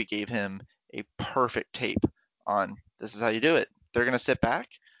think Toby gave him a perfect tape on this is how you do it. They're gonna sit back.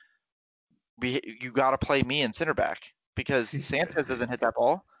 You got to play me in center back because Sanchez doesn't hit that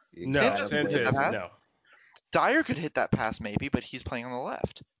ball. you No, gotta Sanchez doesn't play hit that Sanchez, me. pass. no. Dyer could hit that pass maybe, but he's playing on the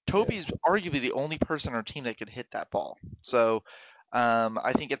left. Yeah, Toby's arguably the only person on our team that could hit that ball. So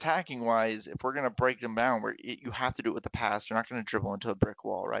I think attacking wise, if we're going to break them down, you have to do it with the pass. You're not going to dribble into a brick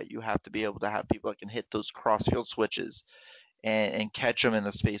wall, right? You have to be able to have people that can hit those crossfield switches and catch them in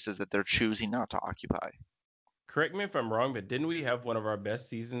the spaces that they're choosing not to occupy. Correct me if I'm wrong, but didn't we have one of our best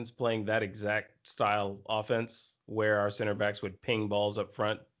seasons playing that exact style offense where our center backs would ping balls up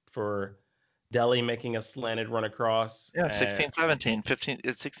front for Delhi making a slanted run across? Yeah, 16, 17, 15,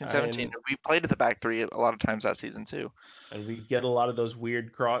 it's 16, 17. And We played at the back three a lot of times that season too. and we get a lot of those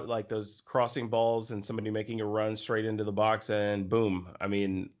weird like those crossing balls and somebody making a run straight into the box and boom. I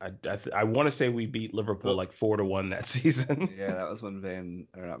mean, I want to say we beat Liverpool like 4-1 that season. yeah, that was when Van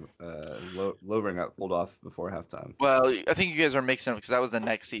or not, Lovren got pulled off before halftime. Well, I think you guys are mixing up because that was the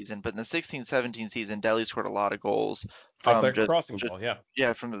next season. But in the 16-17 season, Delhi scored a lot of goals Off from that just, crossing just ball, yeah.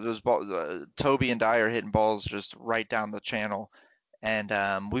 yeah, from those balls. Toby and Dyer hitting balls just right down the channel. And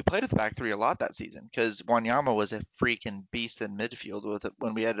we played at the back three a lot that season because Wanyama was a freaking beast in midfield with it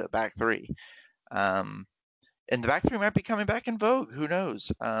when we had a back three. Um, and the back three might be coming back in vogue. Who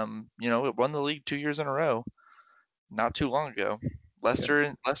knows? It won the league 2 years in a row, not too long ago. Yeah,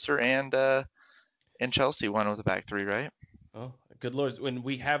 Leicester and Chelsea won with the back three, right? Oh, good lord! When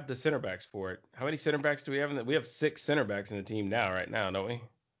we have the center backs for it, how many center backs do we have in We have 6 center backs in the team now, right now, don't we?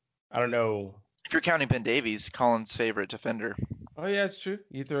 I don't know. If you're counting Ben Davies, Colin's favorite defender. Oh yeah, it's true.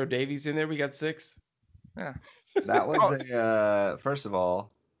 You throw Davies in there, we got 6. Yeah. that was Oh, a first of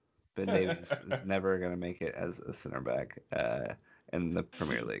all, Ben Davies is never gonna make it as a center back in the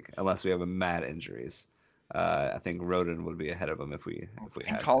Premier League unless we have a mad injuries. I think Roden would be ahead of him if we and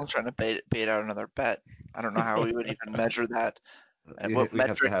had to. Colin's trying to bait out another bet. I don't know how we would even measure that. What We'd have to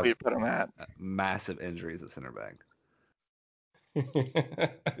metric have we'd put on that. massive injuries at center back.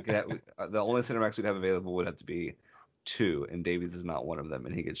 The only center backs we'd have available would have to be two, and Davies is not one of them,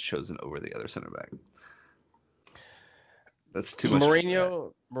 and he gets chosen over the other center back. That's too much.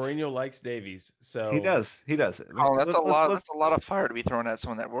 Mourinho likes Davies, so He does. Oh, that's a lot. Let's That's a lot of fire to be thrown at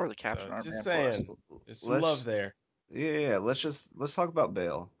someone that wore the caps and just armband for us. saying, there's some let's love there. yeah. Let's talk about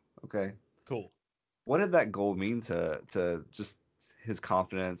Bale. Okay. Cool. What did that goal mean to just his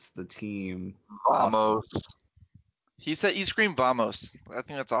confidence, the team? Vamos. He screamed "Vamos." I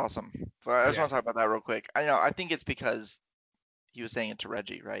think that's awesome. But I just Yeah. want to talk about that real quick. I think it's because he was saying it to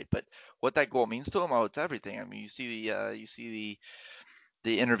Reggie, right? But what that goal means to him, it's everything. I mean, you see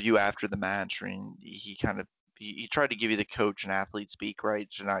the interview after the match, and he kind of he tried to give you the coach and athlete speak, right,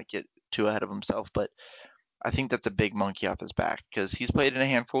 to not get too ahead of himself. But I think that's a big monkey off his back because he's played in a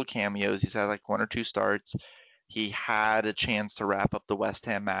handful of cameos. He's had like one or two starts. He had a chance to wrap up the West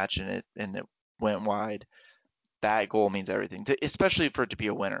Ham match, and it went wide. That goal means everything, especially for it to be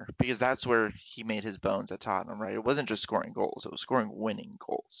a winner, because that's where he made his bones at Tottenham, right? It wasn't just scoring goals; it was scoring winning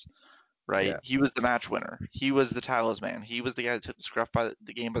goals, right? Yeah. He was the match winner. He was the talisman. He was the guy that took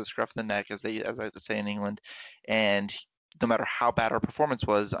the game by the scruff of the neck, as I like to say in England. And no matter how bad our performance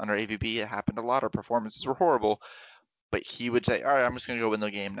was under AVB, it happened a lot. Our performances were horrible, but he would say, "All right, I'm just going to go win the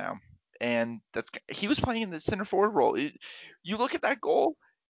game now." And he was playing in the center forward role. You look at that goal.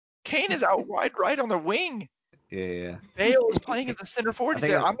 Kane is out wide right on the wing. Yeah. Bale is playing as a center forward. I He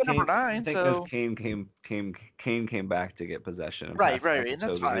said, think "I'm the number Kane. I 9." think as So Kane came back to get possession and right, pass it right, back right, to and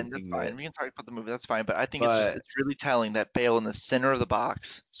that's Toby, fine. he That's can fine. get. We can talk about the movie. That's fine. But I think But it's really telling that Bale in the center of the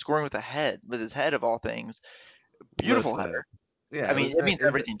box, scoring with his head of all things, beautiful listen, header. yeah, I mean, it means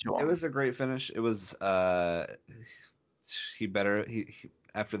everything to it him. was a great finish. It was he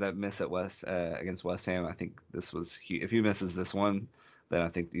after that miss at West against West Ham. I think this was if he misses this one, then I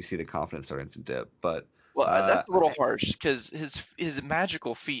think you see the confidence starting to dip. But Well, uh, that's a little harsh because his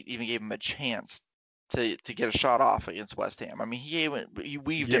magical feet even gave him a chance to get a shot off against West Ham. I mean, he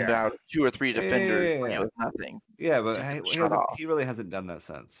weaved him Yeah. out two or three defenders like it yeah, was nothing yeah, but to get hey, a shot off. he really hasn't done that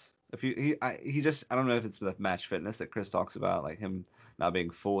since. If he just I don't know if it's the match fitness that Chris talks about, like him not being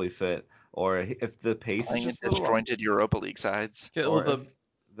fully fit, or if the pace is Playing just a in little off, disjointed Europa League sides. Well, or if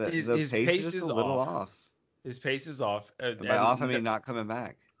the his pace is pace just a is little off. off. His pace is off, And by off, I mean not coming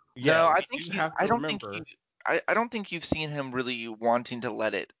back. No, yeah, I we think do have to remember. I don't think you've seen him really wanting to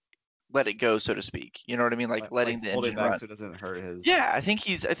let it go, so to speak. You know what I mean? Like Like letting the hold it engine back run. so it doesn't hurt his Yeah,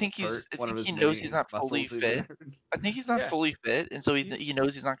 hurt I one of think his he knows he's many not fully muscles he's fit. injured. I think he's not Yeah, fully fit, and so he's he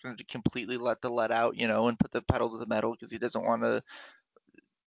knows he's not going to completely let out, and put the pedal to the metal because he doesn't want to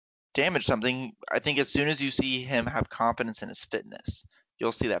damage something. I think as soon as you see him have confidence in his fitness,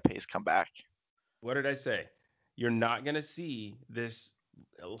 you'll see that pace come back. what did I say? You're not going to see this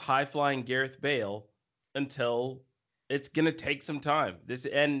high flying Gareth Bale until it's going to take some time.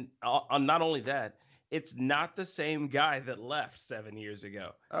 Not only that, it's not the same guy that left 7 years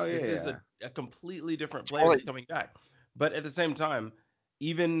ago. Oh This is yeah. a completely different player Well, that's coming back. But at the same time,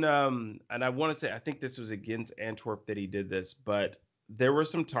 even and I want to say I think this was against Antwerp that he did this, but there were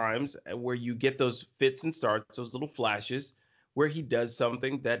some times where you get those fits and starts, those little flashes where he does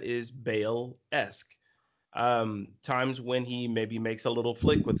something that is Bale-esque. Times when he maybe makes a little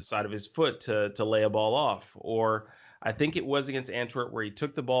flick with the side of his foot to lay a ball off, or I think it was against Antwerp where he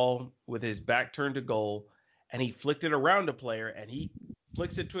took the ball with his back turned to goal and he flicked it around a player and he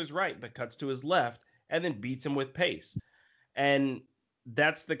flicks it to his right but cuts to his left and then beats him with pace. And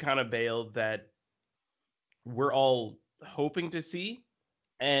that's the kind of Bale that we're all hoping to see.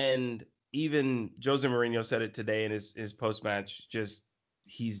 And even Jose Mourinho said it today in his post match. Just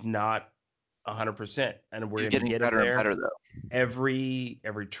he's not 100%, and we're he's gonna getting get him better and there better though. every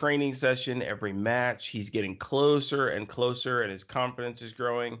training session, every match. He's getting closer and closer, and his confidence is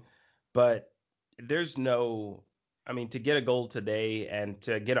growing. But there's no, I mean, to get a goal today and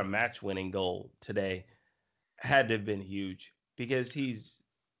to get a match-winning goal today had to have been huge because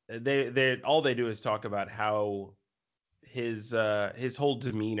they all they do is talk about how his whole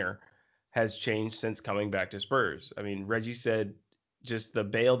demeanor has changed since coming back to Spurs. I mean, Reggie said just the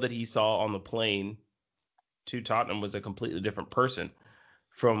Bale that he saw on the plane to Tottenham was a completely different person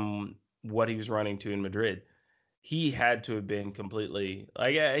from what he was running to in Madrid. He had to have been completely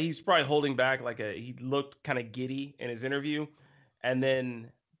like yeah, he's probably holding back he looked kind of giddy in his interview, and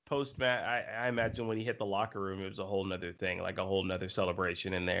then post match I imagine when he hit the locker room it was a whole nother thing, like a whole nother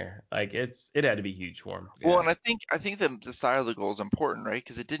celebration in there. Like it had to be huge for him. Well, Yeah. and I think the style of the goal is important, right?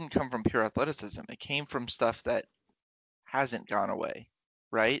 Because it didn't come from pure athleticism. It came from stuff that hasn't gone away,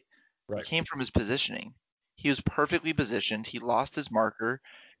 right? It Right. came from his positioning. He was perfectly positioned. He lost his marker.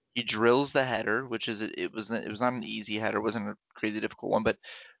 He drills the header, which is it was not an easy header, it wasn't a crazy difficult one, but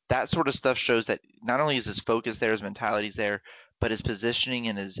that sort of stuff shows that not only is his focus there, his mentality's there, but his positioning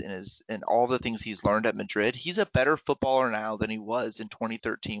and his and all the things he's learned at Madrid. He's a better footballer now than he was in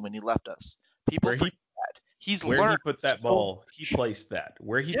 2013 when he left us. People Where forget he that. He's where he learned put that so ball, he much. placed that.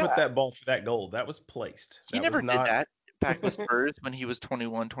 Where he put Yeah, that ball for that goal, that was placed. he That was never did not. that back with Spurs when he was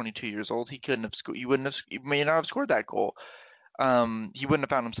 21, 22 years old. He couldn't have scored. He may not have scored that goal. He wouldn't have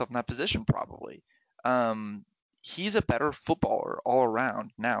found himself in that position probably. Um, he's a better footballer all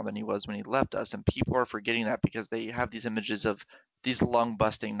around now than he was when he left us, and people are forgetting that because they have these images of these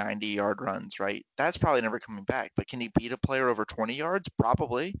lung-busting 90-yard runs, right? That's probably never coming back. But can he beat a player over 20 yards?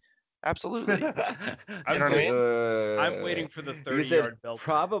 Probably. Absolutely. You I'm know what I mean? just I'm waiting for the You said 30-yard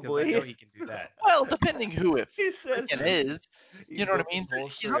belter because I know probably. he can do that. Well, depending who it He said freaking is, he you know what built I mean? this whole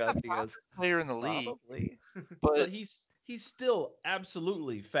He's story not the up. He goes, fastest player in the league, probably. But but he's still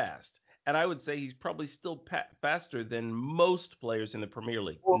absolutely fast, and I would say he's probably still faster than most players in the Premier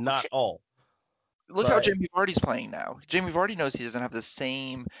League. well, Not all, look how but Jamie Vardy's playing now. Jamie Vardy knows he doesn't have the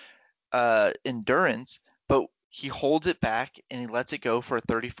same endurance, but he holds it back and he lets it go for a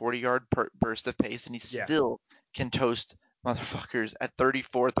 30, 40-yard burst of pace, and he yeah, still can toast motherfuckers at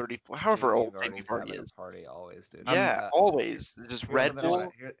 34, 34, however Jamie old Jamie Vardy's Vardy having a is. party always, dude. I'm Yeah, always. Just Here's Red something I want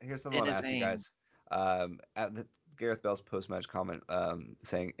Bull to here's something I in want to his ask you veins. guys. At the Gareth Bale's post-match comment,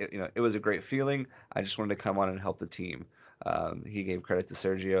 saying it was a great feeling. I just wanted to come on and help the team. He gave credit to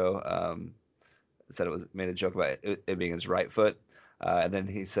Sergio. Said it was made a joke about it being his right foot. And then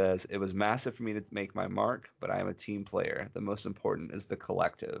he says, it was massive for me to make my mark, but I am a team player. The most important is the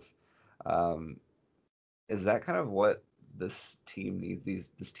collective. Um, is that kind of what this team needs?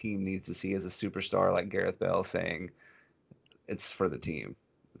 This team needs to see as a superstar like Gareth Bale saying it's for the team.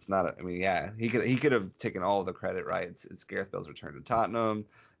 It's not. I mean, yeah, he could have taken all of the credit, right? It's Gareth Bale's return to Tottenham.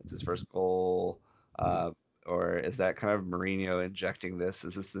 It's his first goal. Or is that kind of Mourinho injecting this?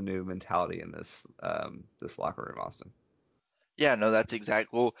 Is this the new mentality in this locker room, Austin? Yeah, no, that's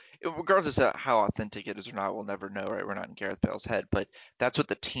exactly. Well, regardless of how authentic it is or not, we'll never know, right? We're not in Gareth Bale's head, but that's what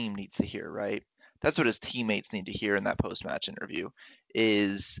the team needs to hear, right? That's what his teammates need to hear in that post-match interview.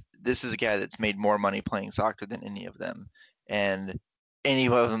 Is this is a guy that's made more money playing soccer than any of them, and any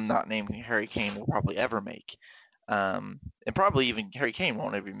of them not named Harry Kane will probably ever make. And probably even Harry Kane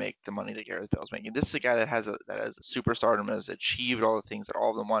won't ever make the money that Gareth Bale's making. This is a guy that has a superstardom, has achieved all the things that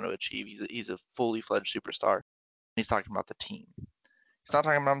all of them want to achieve. He's a fully fledged superstar. He's talking about the team. He's not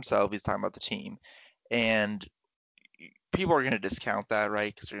talking about himself. He's talking about the team. And people are going to discount that,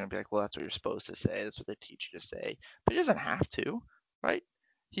 right? Because they're going to be like, well, that's what you're supposed to say. That's what they teach you to say. But he doesn't have to, right?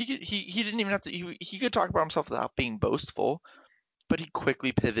 He didn't even have to. He could talk about himself without being boastful, but he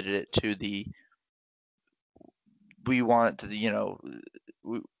quickly pivoted it to the we want to the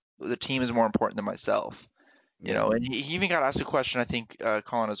we, the team is more important than myself. Mm-hmm. And he even got asked a question, I think,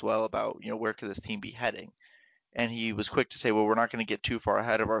 Colin, as well, about where could this team be heading, and he was quick to say, well, we're not going to get too far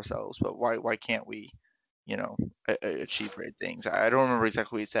ahead of ourselves, but why can't we, you know, achieve great things? I don't remember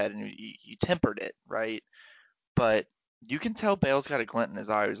exactly what he said, and he tempered it, right? But you can tell Bale's got a glint in his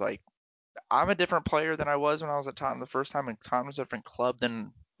eye. He's like, I'm a different player than I was when I was at Tottenham the first time, and Tottenham's a different club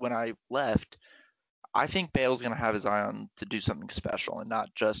than when I left. I think Bale's going to have his eye on to do something special and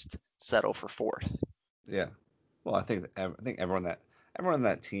not just settle for fourth. Yeah. Well, I think everyone in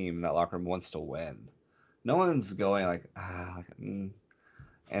that team, that locker room wants to win. No one's going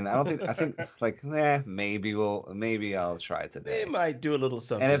and I think like maybe I'll try they today. might do a little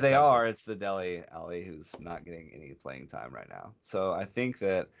And if something they something. are, it's the Deli Alley who's not getting any playing time right now. So I think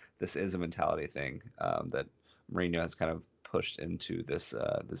that this is a mentality thing that Mourinho has kind of pushed into this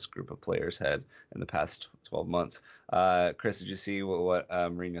group of players' head in the past 12 months. Chris, did you see what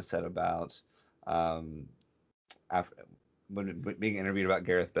Mourinho said about um, after when being interviewed about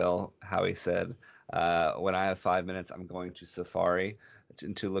Gareth Bale? How he said, "When I have 5 minutes, I'm going to Safari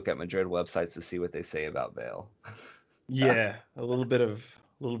to look at Madrid websites to see what they say about Bale." Yeah, a little bit of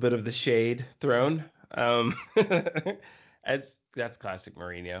the shade thrown. That's classic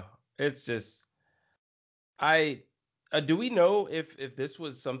Mourinho. It's just I do we know if this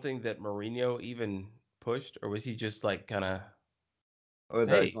was something that Mourinho even pushed, or was he just like kind of, Or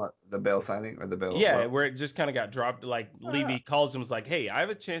hey, the Bale signing or the Bale yeah, what? where it just kind of got dropped, like Uh, Levy calls him, was like, hey, I have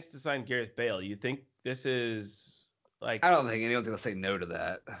a chance to sign Gareth Bale. You think this is I like, don't think anyone's gonna say no to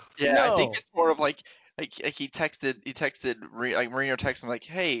that. Yeah, I think no. it's more of like he texted like Mourinho texted him like,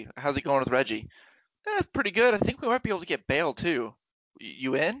 hey, how's it going with Reggie? Pretty good. I think we might be able to get Bale too.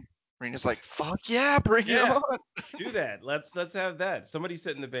 You in? Mourinho's like, fuck yeah, bring it Yeah, on. do that. Let's have that. Somebody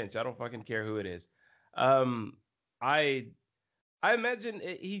sit in the bench. I don't fucking care who it is. Um, I I imagine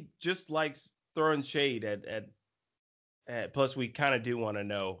he just likes throwing shade plus we kind of do want to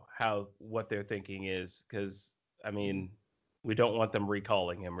know what their thinking is, because I mean, we don't want them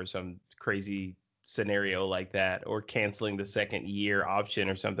recalling him or some crazy scenario like that, or canceling the second year option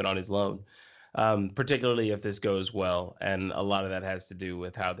or something on his loan. Particularly if this goes well, and a lot of that has to do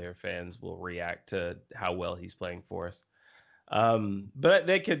with how their fans will react to how well he's playing for us. But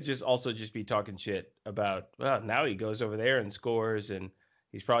they could just be talking shit about, well, now he goes over there and scores, and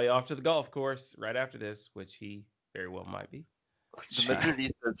he's probably off to the golf course right after this, which he very well might be. The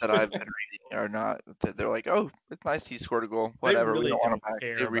Madridistas that I've been reading are not. They're like, oh, it's nice he scored a goal. Whatever, really we don't want him don't back.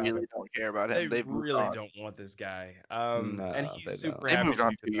 care They about really him. don't care about him. They They've moved really on. don't want this guy. No, And they he's don't. super They happy moved to on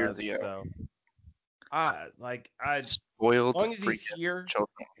be 2 with years us. ago. So as Spoiled long as he's freaking here,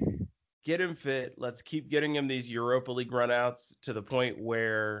 children. get him fit. Let's keep getting him these Europa League runouts to the point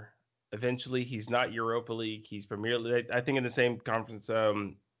where eventually he's not Europa League, he's Premier League. I think in the same conference,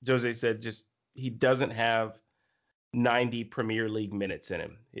 Jose said just he doesn't have 90 Premier League minutes in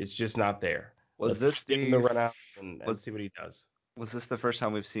him. It's just not there. Was Let's this keep giving him the the run out and was see what he does. was this the first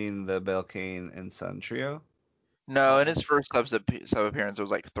time we've seen the Bale, Kane, and Son trio No, in his first sub appearance, it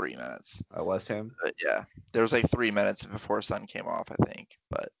was like 3 minutes. at West Ham? But yeah, there was like 3 minutes before Sun came off, I think.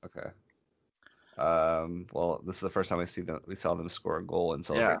 But Okay. Well, this is the first time we saw them score a goal and yeah,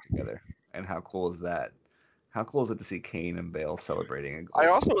 celebrate together. And how cool is that? How cool is it to see Kane and Bale celebrating a I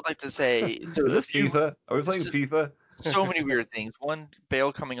goal? also would like to say, so Is this if you FIFA? Are we playing just- FIFA? so many weird things. One,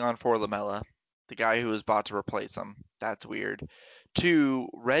 Bale coming on for Lamella, the guy who was bought to replace him. That's weird. Two,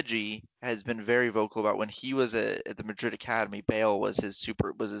 Reggie has been very vocal about when he was at the Madrid academy, Bale was his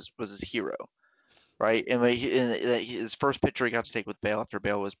hero, right? And his first picture he got to take with Bale after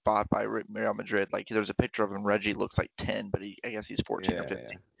Bale was bought by Real Madrid, like there's a picture of him. Reggie looks like 10, but I guess he's 14 or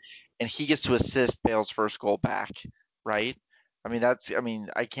 15, and he gets to assist Bale's first goal back, right? I mean,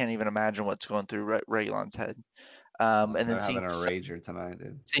 I can't even imagine what's going through Reguilon's head. And then They're having a rager tonight,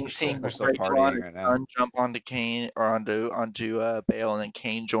 dude. seeing They're still Reguilon partying and right now. Son jump onto Kane or onto Bale, and then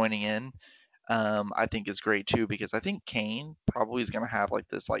Kane joining in, I think is great too, because I think Kane probably is gonna have like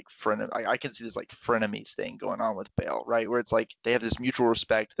this like I can see this like frenemies thing going on with Bale, right? Where it's like they have this mutual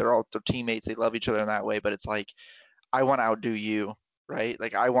respect, they're teammates, they love each other in that way, but it's like I want to outdo you, right?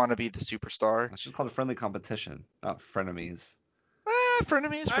 Like I want to be the superstar. I should call it friendly competition, not frenemies.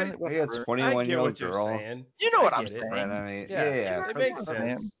 Frenemies, I Hey, a whatever. 21-year-old what you're girl. saying. You know I what I'm get it. saying? Frenemy. Yeah, Yeah. it Friendly makes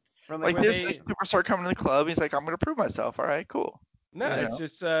competition. sense. Friendly Like there's this competition. superstar coming to the club. He's like, I'm gonna prove myself. All right, cool. No, You it's know?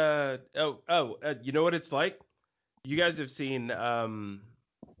 just you know what it's like? You guys have seen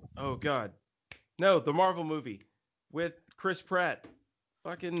oh god. No, the Marvel movie with Chris Pratt.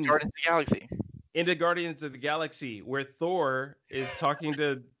 Fucking Guardians of the Galaxy. into Guardians of the Galaxy, where Thor is talking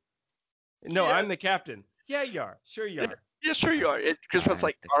to No, Yeah. I'm the captain. Yeah, you are. Sure you are. Yeah, sure you are. Chris Pratt's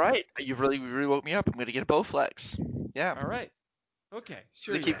like, Alright. all right, you really woke me up. I'm gonna get a Bowflex. Yeah. All right. Okay.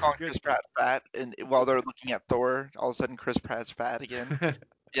 Sure They you keep are. calling Good Chris for you. Pratt fat, and while they're looking at Thor, all of a sudden Chris Pratt's fat again.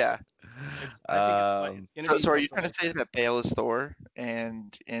 Yeah. I think it's gonna be So are you something trying like to say that Bale is Thor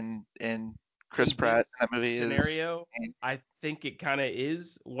and Chris in Pratt this in that movie scenario, I think it kind of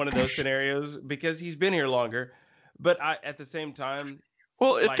is one of those scenarios because he's been here longer. But at the same time,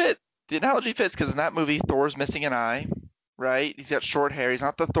 well, it like, fits. The analogy fits because in that movie, Thor's missing an eye, right? He's got short hair. He's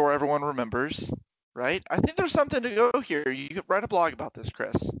not the Thor everyone remembers, right? I think there's something to go here. You could write a blog about this,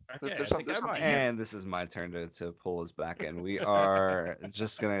 Chris. okay, There's I think I something might. here. And this is my turn to pull us back in. We are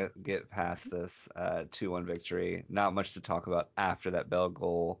just going to get past this 2-1 victory. Not much to talk about after that Bell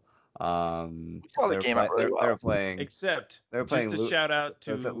goal. We saw the game out really well. They're playing. Except They're playing. just a shout out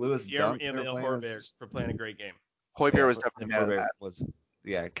to Was it Lewis Dunk? They were Emil playing Horberg for playing a great game. Hoiberg was definitely mad at Corbett that. was.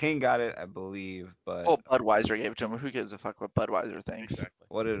 Yeah, Kane got it, I believe, but Well, Budweiser gave it to him. Who gives a fuck what Budweiser thinks? Exactly.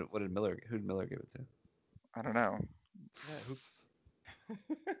 what did Miller? Who did Miller give it to? I don't know.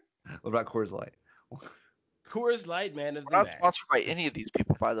 What about Coors Light? Coors Light, man of the We're not match. sponsored by any of these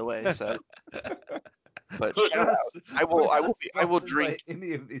people, by the way. So, but We're shout not- out. I we're not will sponsored by drink.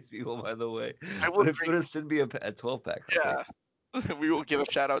 any of these people, by the way. I will But drink. if send me a 12-pack. Yeah. We will give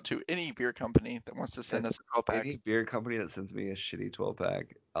a shout out to any beer company that wants to send us a 12-pack. Any beer company that sends me a shitty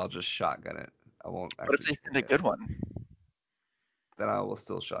 12-pack, I'll just shotgun it. I won't What if actually they send drink a good one? Then I will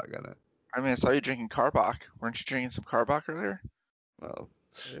still shotgun it. I mean, I saw you drinking Carbach. Weren't you drinking some Carbach earlier? Well,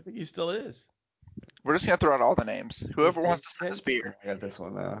 I think he still is. We're just gonna throw out all the names. Whoever wants to send us beer. I got this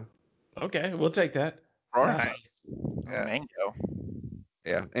one now. Okay, we'll take that. Nice. Yeah. Mango.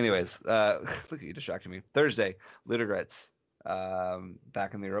 Yeah. Anyways, look at you distracting me. Thursday, Ludogorets,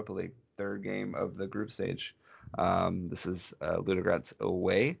 back in the Europa League, third game of the group stage. This is Ludogorets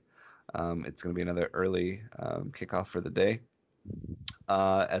away. It's going to be another early kickoff for the day.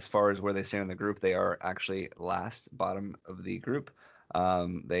 As far as where they stand in the group, they are actually last bottom of the group.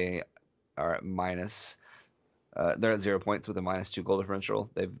 They are at minus. They're at 0 points with a -2 goal differential.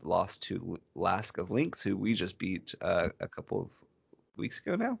 They've lost to Lask of Lynx, who we just beat a couple of weeks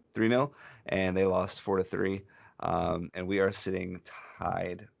ago now, 3-0, and they lost 4-3. And we are sitting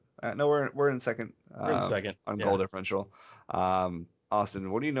tied. No, we're in second. We're in second. On Yeah. goal differential.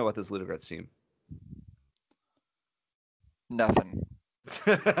 Austin, what do you know about this Ludogorets team? Nothing.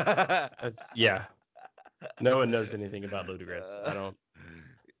 Yeah. No one knows anything about Ludogorets. I don't.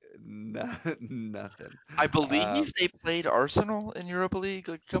 Nothing. I believe they played Arsenal in Europa League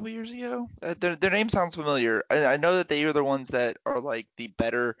like a couple years ago. Their name sounds familiar. I know that they are the ones that are like the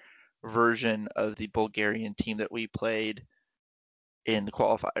better version of the Bulgarian team that we played in the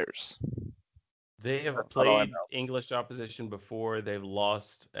qualifiers. They have That's about all I played know. English opposition before. They've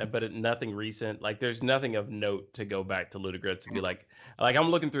lost, but nothing recent. Like there's nothing of note to go back to Ludogorets and be like I'm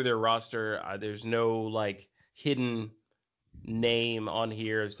looking through their roster. There's no like hidden name on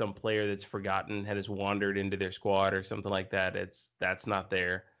here of some player that's forgotten and has wandered into their squad or something like that. That's not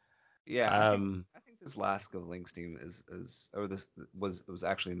there. Yeah, I think this Lask of Lynx team this was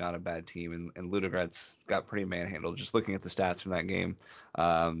actually not a bad team, and Ludogorets got pretty manhandled. Just looking at the stats from that game,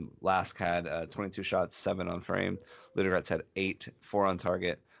 Lask had 22 shots, 7 on frame. Ludogorets had 8, 4 on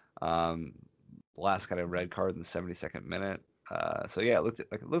target. Lask had a red card in the 72nd minute. So yeah, it looked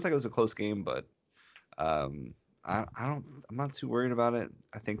like it was a close game, but I'm not too worried about it.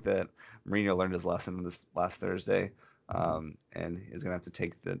 I think that Mourinho learned his lesson this last Thursday, and is gonna have to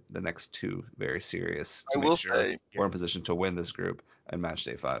take the next two very serious I to make will sure say, we're in position to win this group in match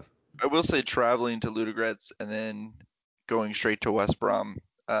day 5. traveling to Ludogorets and then going straight to West Brom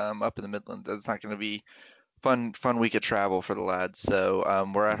up in the Midlands. That's not going to be fun week of travel for the lads. So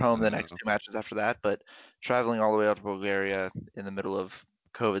we're at home the next No. 2 matches after that, but traveling all the way out to Bulgaria in the middle of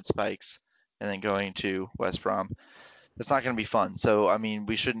COVID spikes and then going to West Brom, that's not going to be fun. So I mean,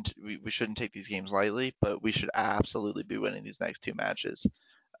 we shouldn't take these games lightly, but we should absolutely be winning these next 2 matches.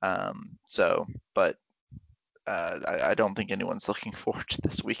 But I don't think anyone's looking forward to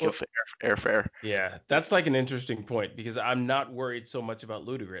this week Well, of airfare. yeah, that's like an interesting point because I'm not worried so much about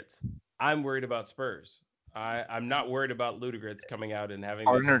Ludogorets. I'm worried about Spurs. I'm not worried about Ludogorets coming out and having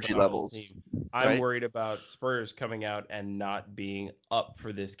Our this energy phenomenal levels, team. I'm right? worried about Spurs coming out and not being up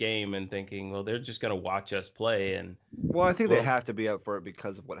for this game and thinking, well, they're just going to watch us play. And, Well, I think they well, have to be up for it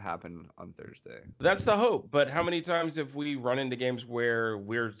because of what happened on Thursday. that's the hope. But how many times have we run into games where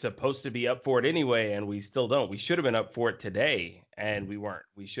we're supposed to be up for it anyway and we still don't? We should have been up for it today and we weren't.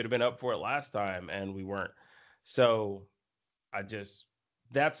 We should have been up for it last time and we weren't. So I just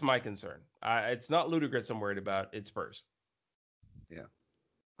that's my concern. It's not Ludogorets I'm worried about. It's Spurs. Yeah.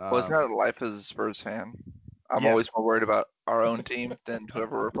 Well, it's Um, not life as a Spurs fan. I'm always Yes. more worried about our own team than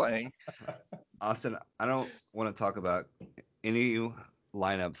whoever we're playing. Austin, I don't want to talk about any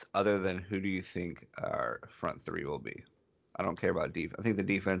lineups other than who do you think our front three will be. I don't care about deep. I think the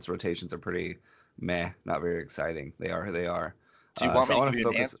defense rotations are pretty meh, not very exciting. They are who they are. Do you want So me I to want give to you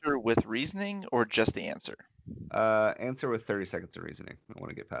an focus. answer with reasoning or just the answer? Answer with 30 seconds of reasoning. I want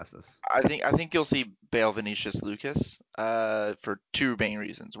to get past this. I think you'll see Bale, Vinicius, Lucas for two main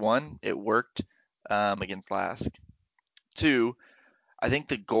reasons. One, it worked against Lask. Two, I think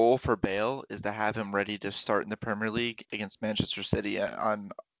the goal for Bale is to have him ready to start in the Premier League against Manchester City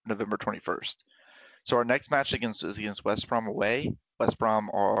on November 21st. So our next match is against West Brom away. West Brom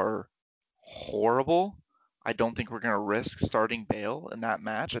are horrible. I don't think we're going to risk starting Bale in that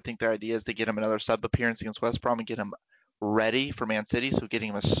match. I think the idea is to get him another sub appearance against West Brom and get him ready for Man City. So getting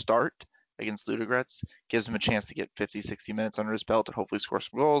him a start against Ludogorets gives him a chance to get 50, 60 minutes under his belt and hopefully score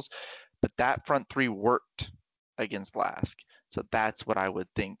some goals. But that front three worked against Lask. So that's what I would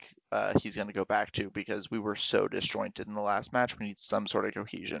think he's going to go back to because we were so disjointed in the last match. We need some sort of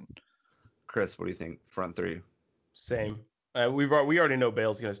cohesion. Chris, what do you think? Front three. Same. We already know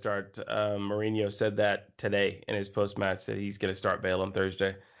Bale's going to start. Mourinho said that today in his post match that he's going to start Bale on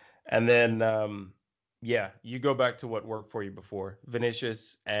Thursday. And then yeah, you go back to what worked for you before.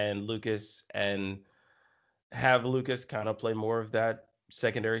 Vinicius and Lucas and have Lucas kind of play more of that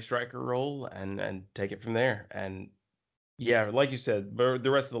secondary striker role and take it from there. And yeah, like you said,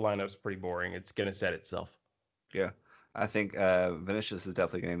 the rest of the lineup's pretty boring. It's going to set itself. Yeah, I think Vinicius is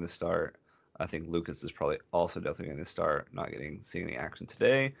definitely getting the start. I think Lucas is probably also definitely getting the start, not seeing any action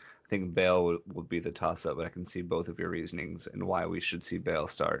today. I think Bale would be the toss-up, but I can see both of your reasonings and why we should see Bale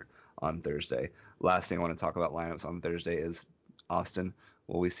start on Thursday. Last thing I want to talk about lineups on Thursday is Austin.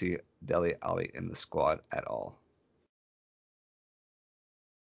 Will we see Dele Alli in the squad at all?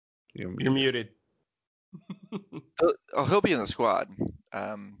 You're You're muted. muted. He'll be in the squad.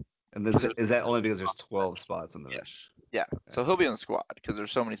 And this is that only because there's 12 spots on the bench? Yes. Yeah. So he'll be in the squad because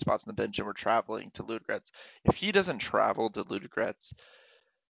there's so many spots on the bench, and we're traveling to Ludogorets. If he doesn't travel to Ludogorets,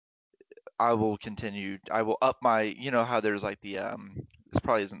 I will continue. I will up my. You know how there's like the This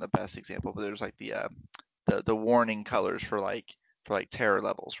probably isn't the best example, but there's like the warning colors for like terror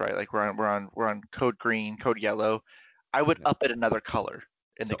levels, right? Like we're on code green, code yellow. I would Yeah. up it another color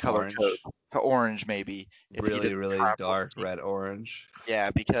in the To color code orange, to orange maybe if he really, doesn't really travel. dark red orange. Yeah,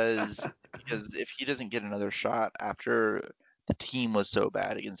 because if he doesn't get another shot after the team was so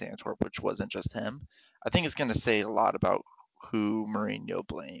bad against Antwerp, which wasn't just him, I think it's going to say a lot about who Mourinho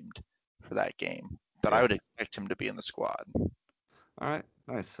blamed for that game. But I Yeah. would expect him to be in the squad. All right,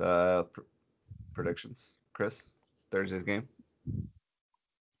 nice. Predictions, Chris. Thursday's game.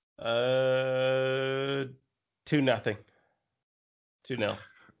 2-0. 2-0.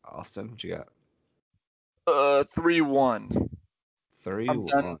 Austin, what you got? 3-1. Three I'm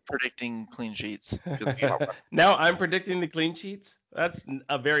done one. predicting clean sheets. 'Cause we got one. Now I'm predicting the clean sheets. That's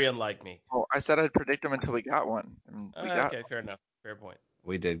very unlike me. Oh, I said I'd predict them until we got one, and we got. Okay, fair enough. Fair point.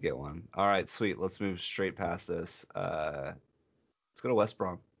 We did get one. All right, sweet. Let's move straight past this. Let's go to West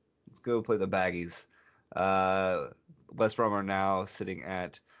Brom. Let's go play the Baggies. West Brom are now sitting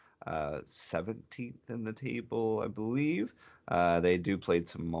at 17th in the table, I believe. They do play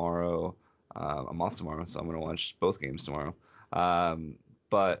tomorrow. I'm off tomorrow, so I'm going to watch both games tomorrow.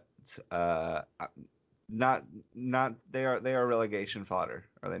 But not they are relegation fodder,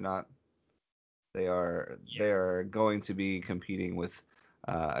 are they not? They are going to be competing with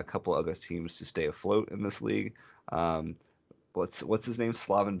a couple other teams to stay afloat in this league. What's his name?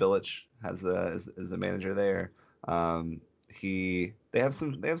 Slaven Bilic is the manager there. They have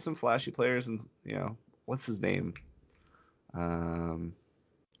some flashy players, and what's his name? Austin,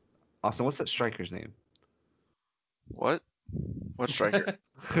 what's that striker's name? What? What striker?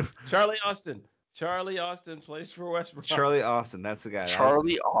 Charlie Austin. Charlie Austin plays for West Brom. Charlie Austin, that's the guy.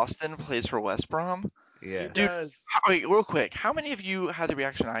 Charlie Austin plays for West Brom? Yeah. He Dude, does. wait, real quick. How many of you had the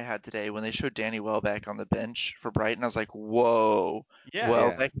reaction I had today when they showed Danny Welbeck on the bench for Brighton? I was like, whoa. Yeah.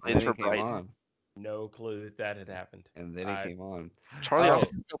 Welbeck And plays then for he came Brighton. on. No clue that had happened. And then he came on. Charlie Oh.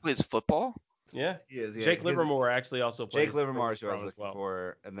 Austin still plays football? Yeah. He is, yeah. Jake Livermore actually also plays Jake Livermore for is who I was West Brom looking as well.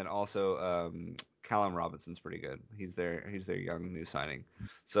 for, and then also Callum Robinson's pretty good. He's their young new signing.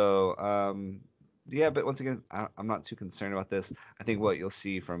 So yeah, but once again, I'm not too concerned about this. I think what you'll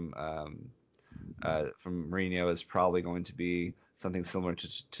see from Mourinho is probably going to be something similar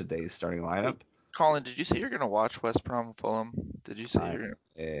to today's starting lineup. Colin, did you say you're going to watch West Brom Fulham? Did you say you're going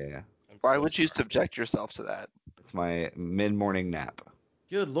to? Yeah, Why would you subject yourself to that? it's my mid-morning nap.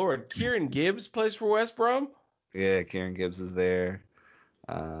 Good Lord. Kieran Gibbs plays for West Brom? Yeah, Kieran Gibbs is there.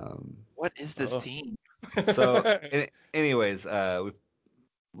 What is this team? So, anyways, let's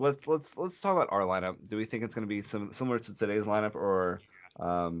talk about our lineup. Do we think it's going to be similar to today's lineup, or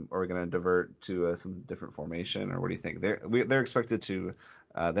are we going to divert to some different formation, or what do you think? They're expected to.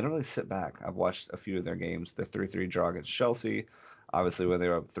 They don't really sit back. I've watched a few of their games. The 3-3 draw against Chelsea. Obviously, when they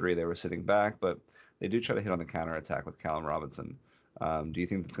were up 3, they were sitting back, but they do try to hit on the counter attack with Callum Robinson. Do you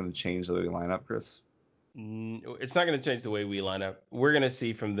think that's going to change the way we line up, Chris? It's not going to change the way we line up. We're going to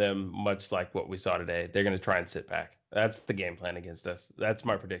see from them much like what we saw today. They're going to try and sit back. That's the game plan against us. That's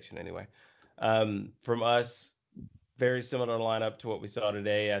my prediction anyway. From us, very similar lineup to what we saw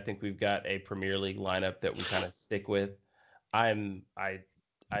today. I think we've got a Premier League lineup that we kind of stick with. I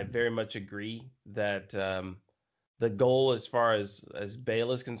very much agree that the goal as far as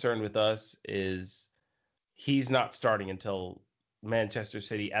Bale is concerned with us is he's not starting until Manchester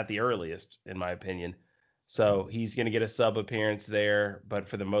City at the earliest, in my opinion. So he's going to get a sub appearance there, but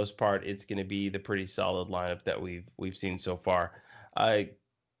for the most part, it's going to be the pretty solid lineup that we've seen so far.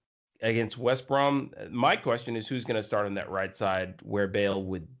 Against West Brom, my question is who's going to start on that right side where Bale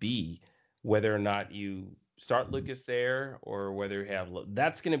would be, whether or not you start Lucas there or whether you have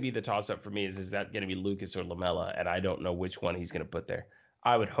that's going to be the toss up for me is that going to be Lucas or Lamella, and I don't know which one he's going to put there.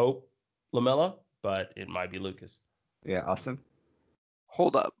 I would hope Lamella, but it might be Lucas. Yeah, Austin.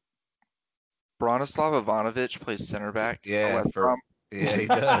 Hold up. Bronislav Ivanovic plays center back. Yeah, yeah, he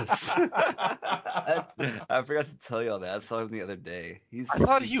does. I forgot to tell you all that. I saw him the other day. I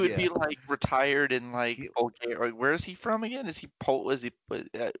thought he would be like retired in Bulgaria. Like, where is he from again? Is he Is he?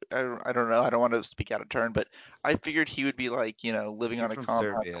 I don't know. I don't want to speak out of turn, but I figured he would be like living on a from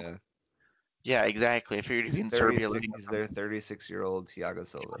compound. Serbia. Yeah, exactly. I figured he'd be in Serbia. He's their 36-year-old Thiago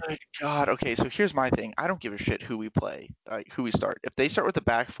Silva. Good God. Okay, so here's my thing. I don't give a shit who we play, who we start. If they start with the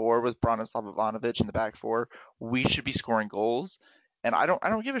back four with Bronislav Ivanovic in the back four, we should be scoring goals. And I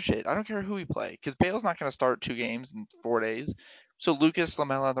don't give a shit. I don't care who we play because Bale's not going to start 2 games in 4 days. So Lucas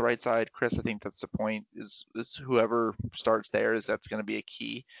Lamela on the right side, Chris, I think that's the point. Is whoever starts there is that's going to be a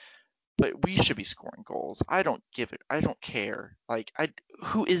key. But we should be scoring goals. I don't give it. I don't care. Like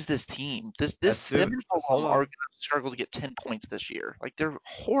who is this team? Them and Hold Fulham are on. going to struggle to get 10 points this year. Like they're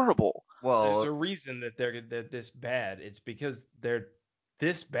horrible. There's a Well, reason that they're this bad. It's because they're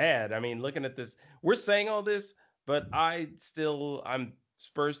this bad. I mean, looking at this, we're saying all this, but I'm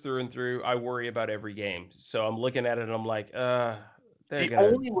Spurs through and through. I worry about every game. So I'm looking at it and I'm like, they're The gonna.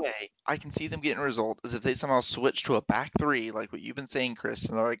 only way I can see them getting a result is if they somehow switch to a back three, like what you've been saying, Chris,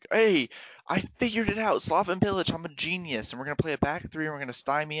 and they're like, "Hey, I figured it out, Slaven Bilic, I'm a genius, and we're gonna play a back three, and we're gonna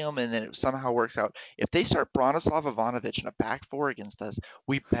stymie them, and then it somehow works out." If they start Bronislav Ivanovic in a back four against us,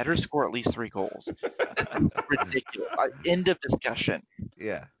 we better score at least 3 goals. This is ridiculous. End of discussion.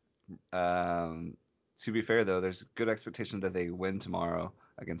 yeah. To be fair though, there's good expectation that they win tomorrow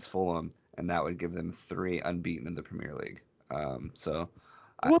against Fulham, and that would give them 3 unbeaten in the Premier League. So,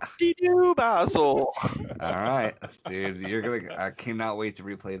 Whoop-de-doo, Basil. all right, dude, I cannot wait to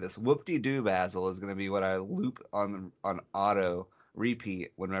replay this. Whoop-de-doo, Basil is gonna be what I loop on auto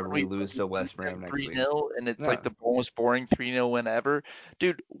repeat whenever we lose to West Brom next week. 3-0, and it's like No. the most boring 3-0 win ever.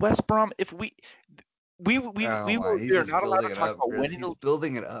 Dude, West Brom, if Oh my, he's we are just not allowed building to it talk up, about Chris. winning He's the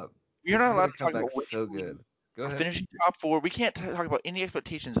building it up. You're This not is allowed gonna to come talk back about so winning the league good. Go or ahead. finishing top four. We can't talk about any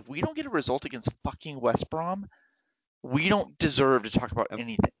expectations. If we don't get a result against fucking West Brom, we don't deserve to talk about And,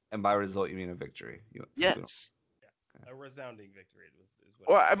 anything. and by result, you mean a victory. We don't. Yes. A resounding victory is what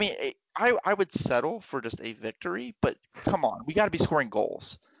Well, it I is. mean, I would settle for just a victory, but come on, we got to be scoring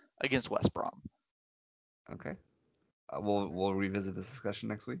goals against West Brom. Okay. We'll revisit this discussion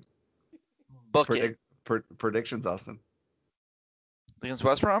next week. Book it Predictions, Austin. against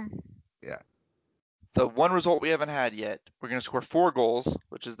West Brom. Yeah. The one result we haven't had yet, we're going to score 4 goals,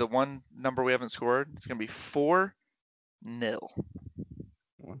 which is the one number we haven't scored. It's going to be 4-0.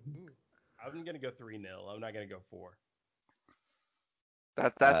 Ooh, I'm gonna go 3-0. I'm not gonna go 4.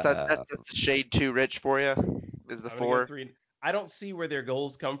 That's a shade too rich for you. Is the I'm gonna go 4? 3. I don't see where their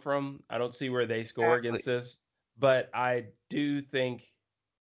goals come from. I don't see where they score Exactly. against us. But I do think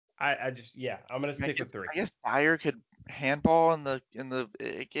I just I'm gonna stick with 3. I guess Dyer could handball in the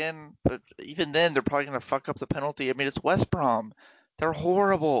again, but even then they're probably gonna fuck up the penalty. I mean, it's West Brom. They're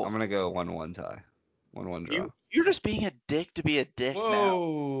horrible. I'm gonna go 1-1 tie. 1-1 draw. You're just being a dick to be a dick now.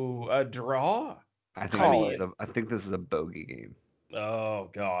 Whoa, a draw? Call it. I think this is a bogey game. Oh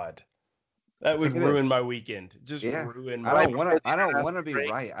God, that I think would it ruin is. my weekend. Just Yeah. ruin I my. don't Right want before to. the I don't want to international be break,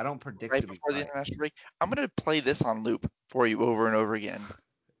 right. I don't predict right to be before the right. international break, I'm gonna play this on loop for you over and over again.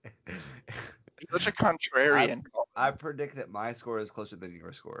 You're such a contrarian. I predict that my score is closer than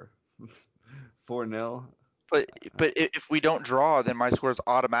your score. 4-0. But if we don't draw, then my score is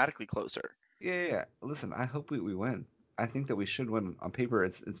automatically closer. Yeah. Listen, I hope we win. I think that we should win. On paper,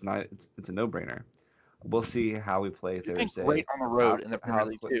 it's not. It's a no-brainer. We'll see how we play You've been great Thursday. on the How road in the how Premier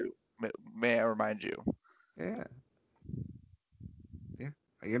League too. May I remind you? Yeah. Yeah.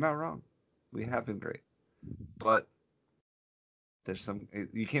 You're not wrong. We have been great, but there's some.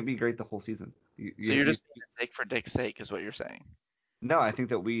 You can't be great the whole season. So you're just being a dick for dick's sake, is what you're saying. No, I think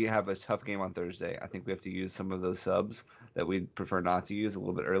that we have a tough game on Thursday. I think we have to use some of those subs that we'd prefer not to use a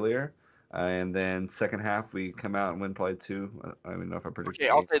little bit earlier. And then second half, we come out and win probably 2. I don't even know if I predict Okay,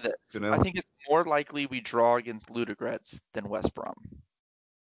 the I'll game. say this. 2-0. I think it's more likely we draw against Ludogorets than West Brom.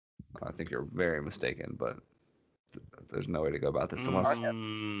 I think you're very mistaken, but there's no way to go about this unless.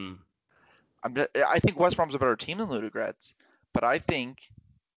 Mm, I think West Brom's a better team than Ludogorets, but I think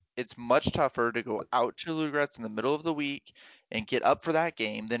it's much tougher to go out to Ludogorets in the middle of the week and get up for that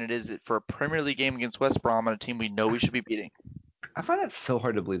game than it is for a Premier League game against West Brom on a team we know we should be beating. I find that so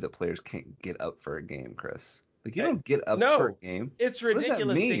hard to believe that players can't get up for a game, Chris. Like you don't get up for a no, game. it's What does that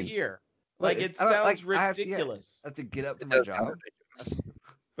ridiculous to mean? hear. Like Like it I don't sounds like ridiculous. I have to get up It for my does sound job. ridiculous.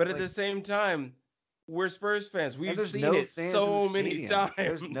 But at Like, the same time, we're Spurs fans. and We've there's seen no it fans in the so many stadium. times.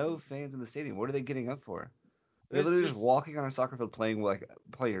 There's no fans in the stadium. What are they getting up for? They're It's literally just just walking on a soccer field playing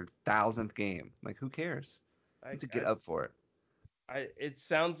play your 1,000th game. Like who cares? You have to get up for it. it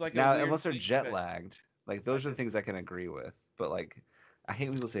sounds like a Now, weird unless they're thing, jet but lagged, like those are the things I can agree with. But like, I hate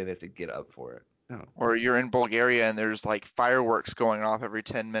when people say they have to get up for it. No. Or you're in Bulgaria and there's like fireworks going off every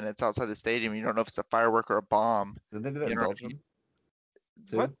 10 minutes outside the stadium. You don't know if it's a firework or a bomb. Didn't they do that You in know what I mean?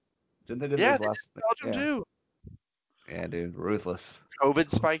 Belgium What? too? Didn't they do Yeah, those they did last? in Belgium Yeah. too. Yeah, dude, ruthless. COVID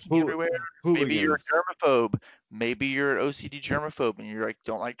spiking everywhere. Maybe you're a Hooligans. germaphobe. Maybe you're an OCD germaphobe and you're like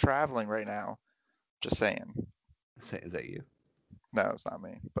don't like traveling right now. Just saying. Is that you? No, it's not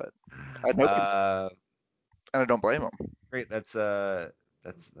me, but I know people Uh, and I don't blame them. Great. That's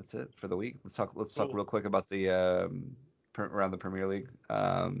it for the week. Let's talk Cool. real quick about the around the Premier League.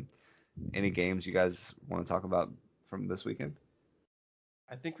 Any games you guys want to talk about from this weekend?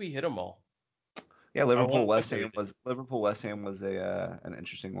 I think we hit them all. Yeah, I Liverpool want West to. Ham was a an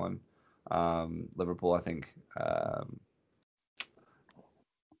interesting one. Liverpool, I think,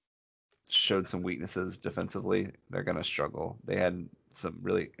 showed some weaknesses defensively. They're gonna struggle. They had some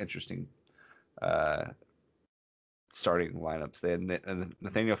really interesting starting lineups. They had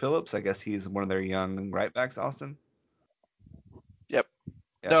Nathaniel Phillips. I guess he's one of their young right backs. Austin. Yep.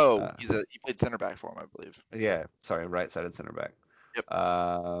 Yeah. No, he played center back for him, I believe. Yeah. Sorry, right-sided center back. Yep.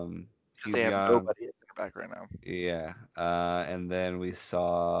 Because He's they have young. nobody at center back right now. Yeah. And then we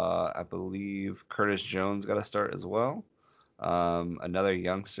saw, I believe, Curtis Jones got a start as well. Another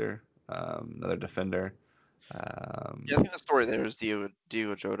youngster, another defender. Yeah, I think the story there is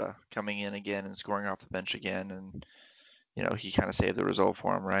Diego Jota coming in again and scoring off the bench again, and he kind of saved the result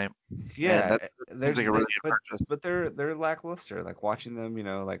for him, right? And Yeah, that they're seems like a really good but purchase. they're lackluster. Like watching them,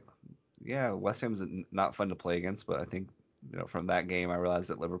 like yeah, West Ham's not fun to play against, but I think from that game I realized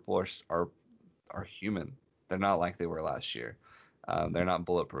that Liverpool are human. They're not like they were last year. They're not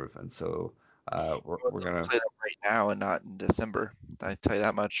bulletproof, and so we're They'll gonna. play them right now and not in December. I tell you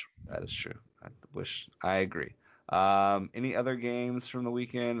that much. That is true. I agree. Any other games from the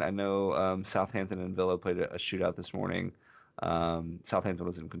weekend? I know Southampton and Villa played a shootout this morning. Southampton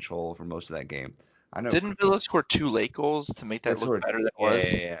was in control for most of that game. I know Didn't Villa score 2 late goals to make they that look scored. better than it Yeah,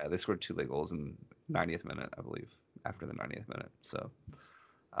 was? yeah, yeah. They scored 2 late goals in 90th minute, I believe, after the 90th minute. So,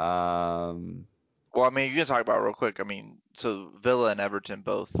 um, Well, I mean, you can talk about it real quick. I mean, so Villa and Everton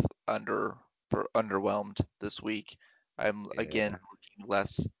both underwhelmed this week. I'm again yeah, looking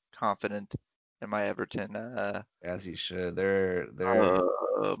less confident in my Everton. as you should. They're.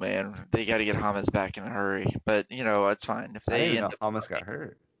 Oh man, they got to get James back in a hurry. But it's fine if I didn't they even end know up. Hamas got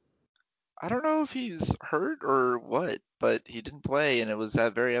hurt. I don't know if he's hurt or what, but he didn't play, and it was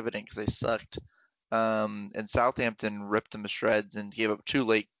very evident because they sucked. And Southampton ripped them to shreds and gave up 2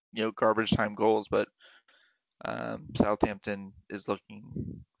 late, garbage time goals. But Southampton is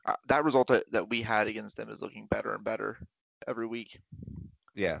looking. That result that we had against them is looking better and better every week.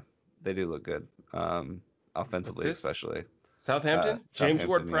 Yeah, they do look good. What's Offensively this? especially. Southampton? James Southampton, yeah.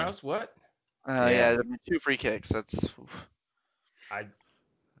 Ward-Prowse? What? Yeah. Yeah, I mean, 2 free kicks. That's I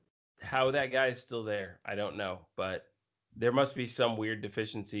How that guy is still there, I don't know, but there must be some weird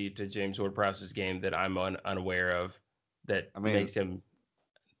deficiency to James Ward-Prowse's game that I'm unaware of that I mean, makes him.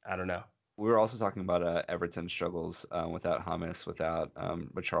 I don't know. we were also talking about Everton struggles without Hamas, without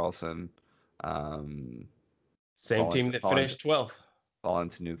Richarlison, um, Same team that finished 12th. falling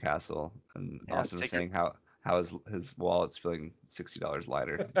to Newcastle, and yeah. Austin was saying how his wallet's feeling $60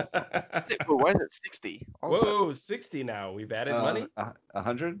 lighter. Why is it 60? Also, Whoa, 60 now. We've added money.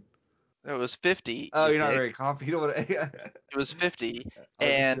 100? it was 50. Oh, You you're not dick. very confident. You don't want to. It was 50, I was just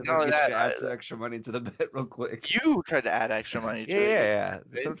and gonna not only get you that, to add some extra money to the bet real quick. you tried to add extra money Yeah, to it. yeah, yeah.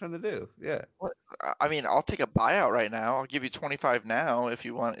 That's what I'm trying to do. Yeah. What? I mean, I'll take a buyout right now. I'll give you 25 now if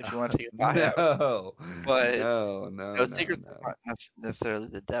you want. If you want to take a buyout, No, but no, no, no, Secret's no. not necessarily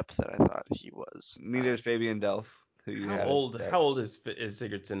the depth that I thought he was. Neither is Fabian Delph, who you How had as old? debt. How old is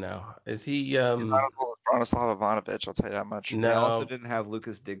Sigurdsson now? Is he? He's not as old as Bronislav Ivanovic. I'll tell you that much. They also No. didn't have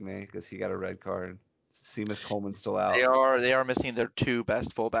Lucas Digne because he got a red card. Seamus Coleman's still They out. are missing their 2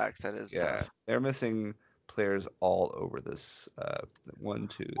 best fullbacks. That is Yeah, tough. they're missing players all over this. One,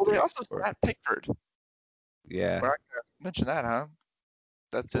 two, Well, they three, also four. sat Pickford. Yeah, We're not gonna mention that, huh?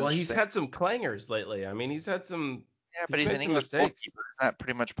 That's Well, he's interesting. had some clangers lately. I mean, he's had some. Yeah, but He's he's made an some English mistakes. goalkeeper. Isn't that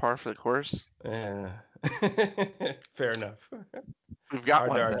pretty much par for the course? Yeah. Fair enough. We've got Hard to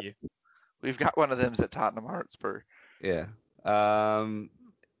one of them. argue. We've got one of them at Tottenham Hotspur. yeah.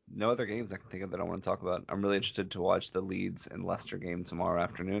 No other games I can think of that I want to talk about. I'm really interested to watch the Leeds and Leicester game tomorrow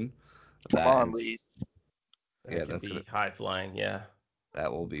afternoon. Come That on, and Lee. That yeah, could be high flying. Yeah.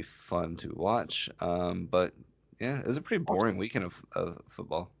 that will be fun to watch. But yeah, it was a pretty Watch, boring weekend of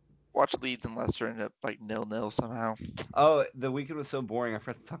football. watch Leeds and Leicester end up like 0-0 somehow. Oh, the weekend was so boring. I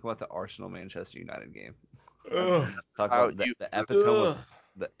forgot to talk about the Arsenal Manchester United game. Ugh. Talk Wow, about you Ugh.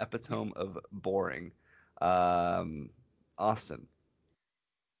 the epitome of boring. Austin,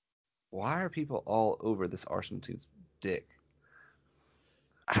 why are people all over this Arsenal team's dick?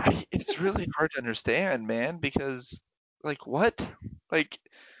 it's really hard to understand, man, because like what? Like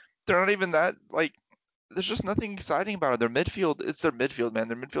they're not even that like there's just nothing exciting about it. Their midfield, it's their midfield, man.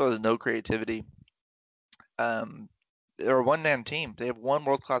 Their midfield has no creativity. Um, they're a one-man team. They have one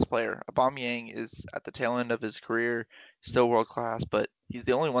world-class player. Aubameyang is at the tail end of his career, still world-class, but he's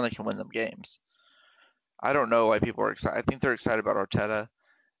the only one that can win them games. I don't know why people are excited. I think they're excited about Arteta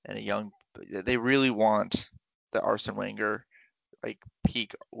and a young. They really want the Arsene Wenger like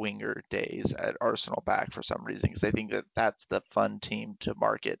peak winger days at Arsenal back for some reason because they think that that's the fun team to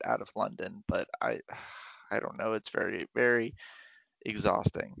market out of London. But I don't know. It's very very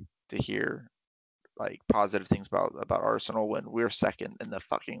exhausting to hear like positive things about Arsenal when we're second in the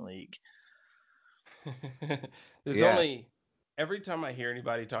fucking league. There's Yeah. only every time I hear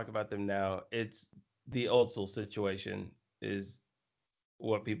anybody talk about them now, it's the Özil situation is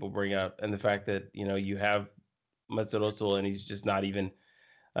what people bring up, and the fact that you have Mesut Özil and he's just not even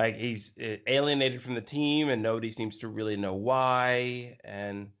like he's alienated from the team, and nobody seems to really know why.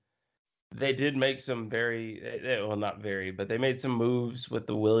 And they did make some well, not very, but they made some moves with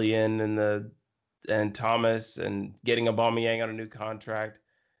the Willian and Thomas and getting Aubameyang on a new contract,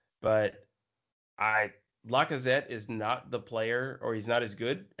 but I Lacazette is not the player, or he's not as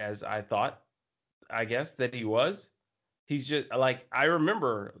good as I thought, I guess, that he was. He's just like I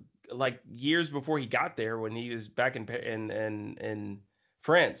remember like years before he got there when he was back in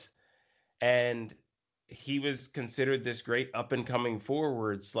France, and he was considered this great up and coming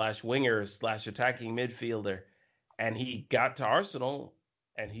forward slash winger slash attacking midfielder, and he got to Arsenal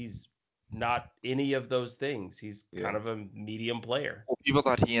and he's not any of those things. He's kind Yeah. of a medium player. Well, people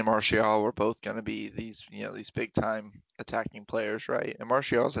thought he and Martial were both going to be these big time attacking players, right? And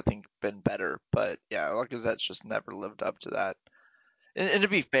Martial's I think been better, but yeah, Lacazette's just never lived up to that. And to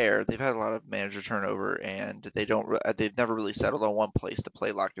be fair, they've had a lot of manager turnover, and they've never really settled on one place to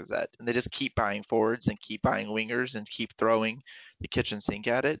play Lacazette, and they just keep buying forwards and keep buying wingers and keep throwing the kitchen sink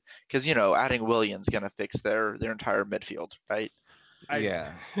at it because adding Willian's gonna fix their entire midfield, right? I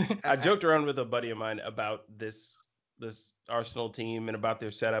Yeah. I joked around with a buddy of mine about this Arsenal team and about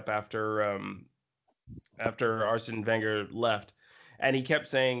their setup after Arsene Wenger left. And he kept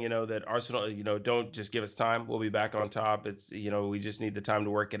saying, that Arsenal, don't just give us time. We'll be back on top. It's, we just need the time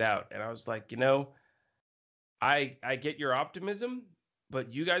to work it out. And I was like, I get your optimism,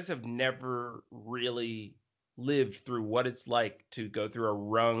 but you guys have never really lived through what it's like to go through a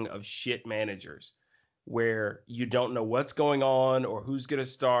rung of shit managers where you don't know what's going on or who's going to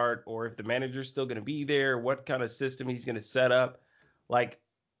start or if the manager's still going to be there, what kind of system he's going to set up. Like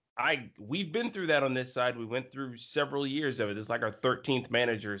we've been through that on this side. We went through several years of it. It's like our 13th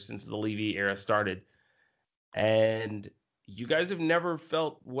manager since the Levy era started. And you guys have never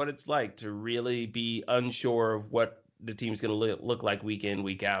felt what it's like to really be unsure of what the team's going to look like week in,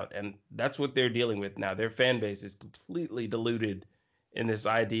 week out. And that's what they're dealing with now. Their fan base is completely diluted in this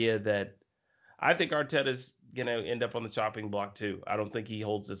idea that I think Arteta's going to end up on the chopping block too. I don't think he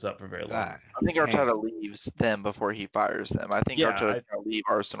holds this up for very long. I think Man, Arteta leaves them before he fires them. I think Yeah, Arteta's gonna leave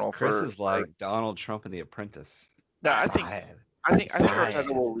Arsenal Chris for. is like Donald Trump in The Apprentice. No, Quiet. I think Arteta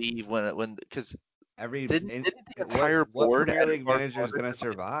Quiet. will leave when because didn't the entire What board Premier at League manager is Barcelona gonna just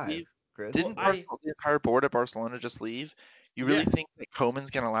survive, leave? Chris? well, Didn't the entire board at Barcelona just leave? You really yeah, think that Koeman's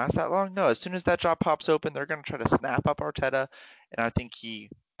going to last that long? No, as soon as that job pops open, they're going to try to snap up Arteta, and I think he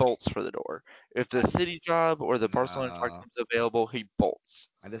bolts for the door. If the I, City job or the Barcelona job No, comes available, he bolts.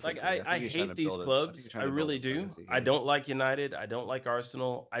 I like disagree. I, I I think he's trying hate to these build it. I think he's clubs. I trying to build really a do. legacy I here. don't like United. I don't like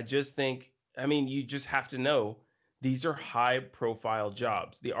Arsenal. I just think, I mean, you just have to know these are high profile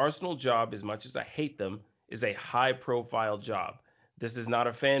jobs. The Arsenal job, as much as I hate them, is a high profile job. This is not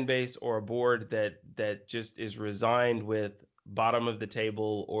a fan base or a board that just is resigned with bottom of the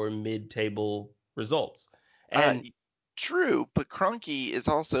table or mid table results. Uh, And True, but Kroenke is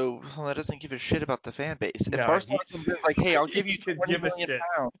also well, that doesn't give a shit about the fan base. If no, Barcelona he's comes in like, hey, I'll give you he could 20 give a million shit.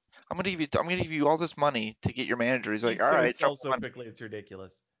 pounds. I'm gonna give you all this money to get your manager. He's like, He's all gonna right, sell jump so on. quickly, it's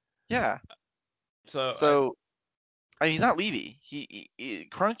ridiculous. Yeah. So So he's not Levy.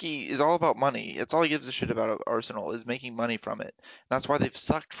 Kroenke is all about money. It's all he gives a shit about Arsenal is making money from it. That's why they've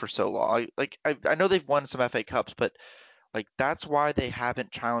sucked for so long. I know they've won some FA Cups, but like that's why they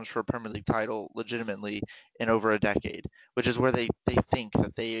haven't challenged for a Premier League title legitimately in over a decade, which is where they think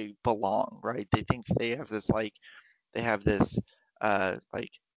that they belong, right? They think they have this like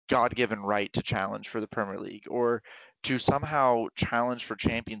God-given right to challenge for the Premier League or to somehow challenge for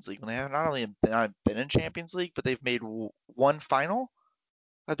Champions League when they have not only been in Champions League, but they've made one final.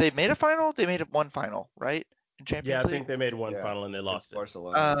 They made a final. They made one final, right, in yeah, Champions I League. think they made one Yeah, final and they against lost it.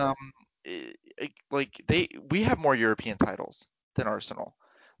 Barcelona. Um, we have more European titles than Arsenal.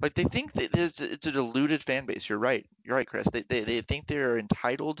 Like they think that it's a deluded fan base. You're right. You're right, Chris. They think they're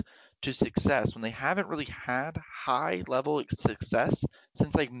entitled to success when they haven't really had high level success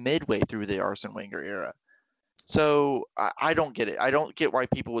since like midway through the Arsene Wenger era. So I don't get it. I don't get why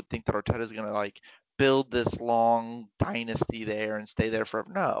people would think that Arteta is gonna like build this long dynasty there and stay there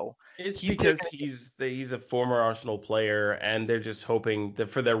forever. No, It's he's there because he's a former Arsenal player, and they're just hoping that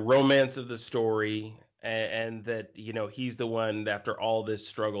for the romance of the story, and that he's the one after all this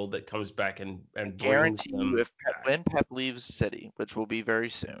struggle that comes back and brings guarantee you them if back. when Pep leaves City, which will be very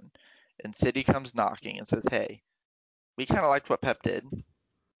soon, and City comes knocking and says, "Hey, we kind of liked what Pep did.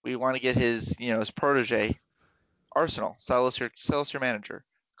 We want to get his his protege, Arsenal. Sell us your manager."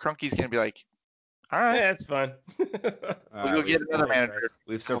 Crunky's gonna be like, "All right, Yeah, it's fine. All we'll right, go get another manager.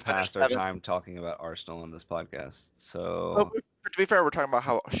 we've We'll finish surpassed our 7th." time talking about Arsenal in this podcast. But So to be fair, we're talking about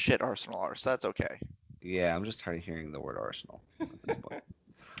how shit Arsenal are, so that's okay. yeah, I'm just tired of hearing the word Arsenal at this point.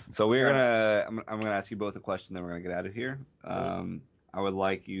 So I'm gonna ask you both a question, then we're gonna get out of here. I would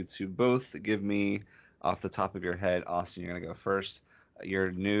like you to both give me off the top of your head, Austin, you're gonna go first.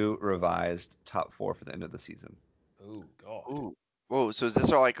 Your new revised top 4 for the end of the season. Oh God. Ooh. Whoa, so is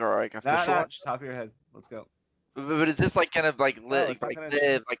this our official one? Just top of your head. Let's go. But is this like gonna No, it's not gonna change.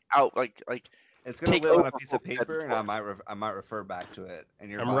 live out It's gonna take live on over a piece for of what we said paper, and before? I might refer back to it.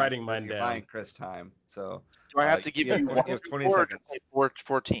 And I'm writing mine you're down. buying Chris time. So Do I have to give you you one have through 20 four, or seconds. just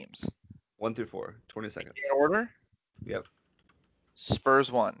four teams? 1 through 4. 20 seconds. In order? Yep.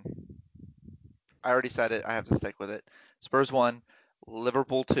 Spurs 1. I already said it. I have to stick with it. Spurs 1,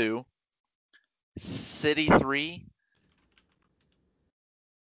 Liverpool 2, City 3,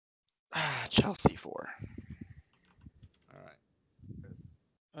 Chelsea 4. All right.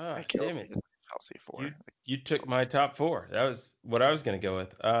 Ah, I killed damn me it. with Chelsea 4. You took my top 4. That was what I was gonna go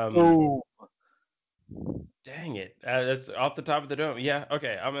with. Ooh. Dang it. That's off the top of the dome. Yeah.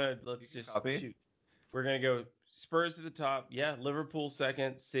 Okay. Let's You can just copy. shoot. We're gonna go Spurs to the top. Yeah. Liverpool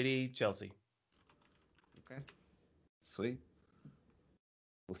second. City. Chelsea. Okay. Sweet.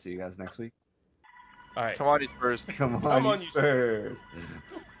 We'll see you guys next week. All right. Come on, you Spurs. Come on, Come you on, you Spurs.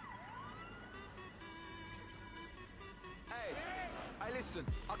 Hey, I listen,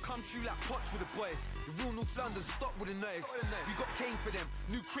 I come to you like Potch with the boys. The real North London, stop with the noise. We got cane for them,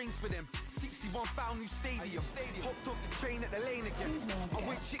 new cranes for them. 61 found new stadium. Hopped off the train at the lane again. I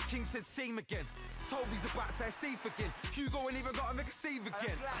went Chick King said same again. Toby's about to say safe again. Hugo ain't even gotta make a save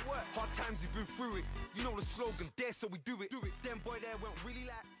again. Hard times we've been through it. You know the slogan, there so we do it. Them boy there went really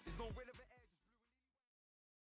like, there's no relevance.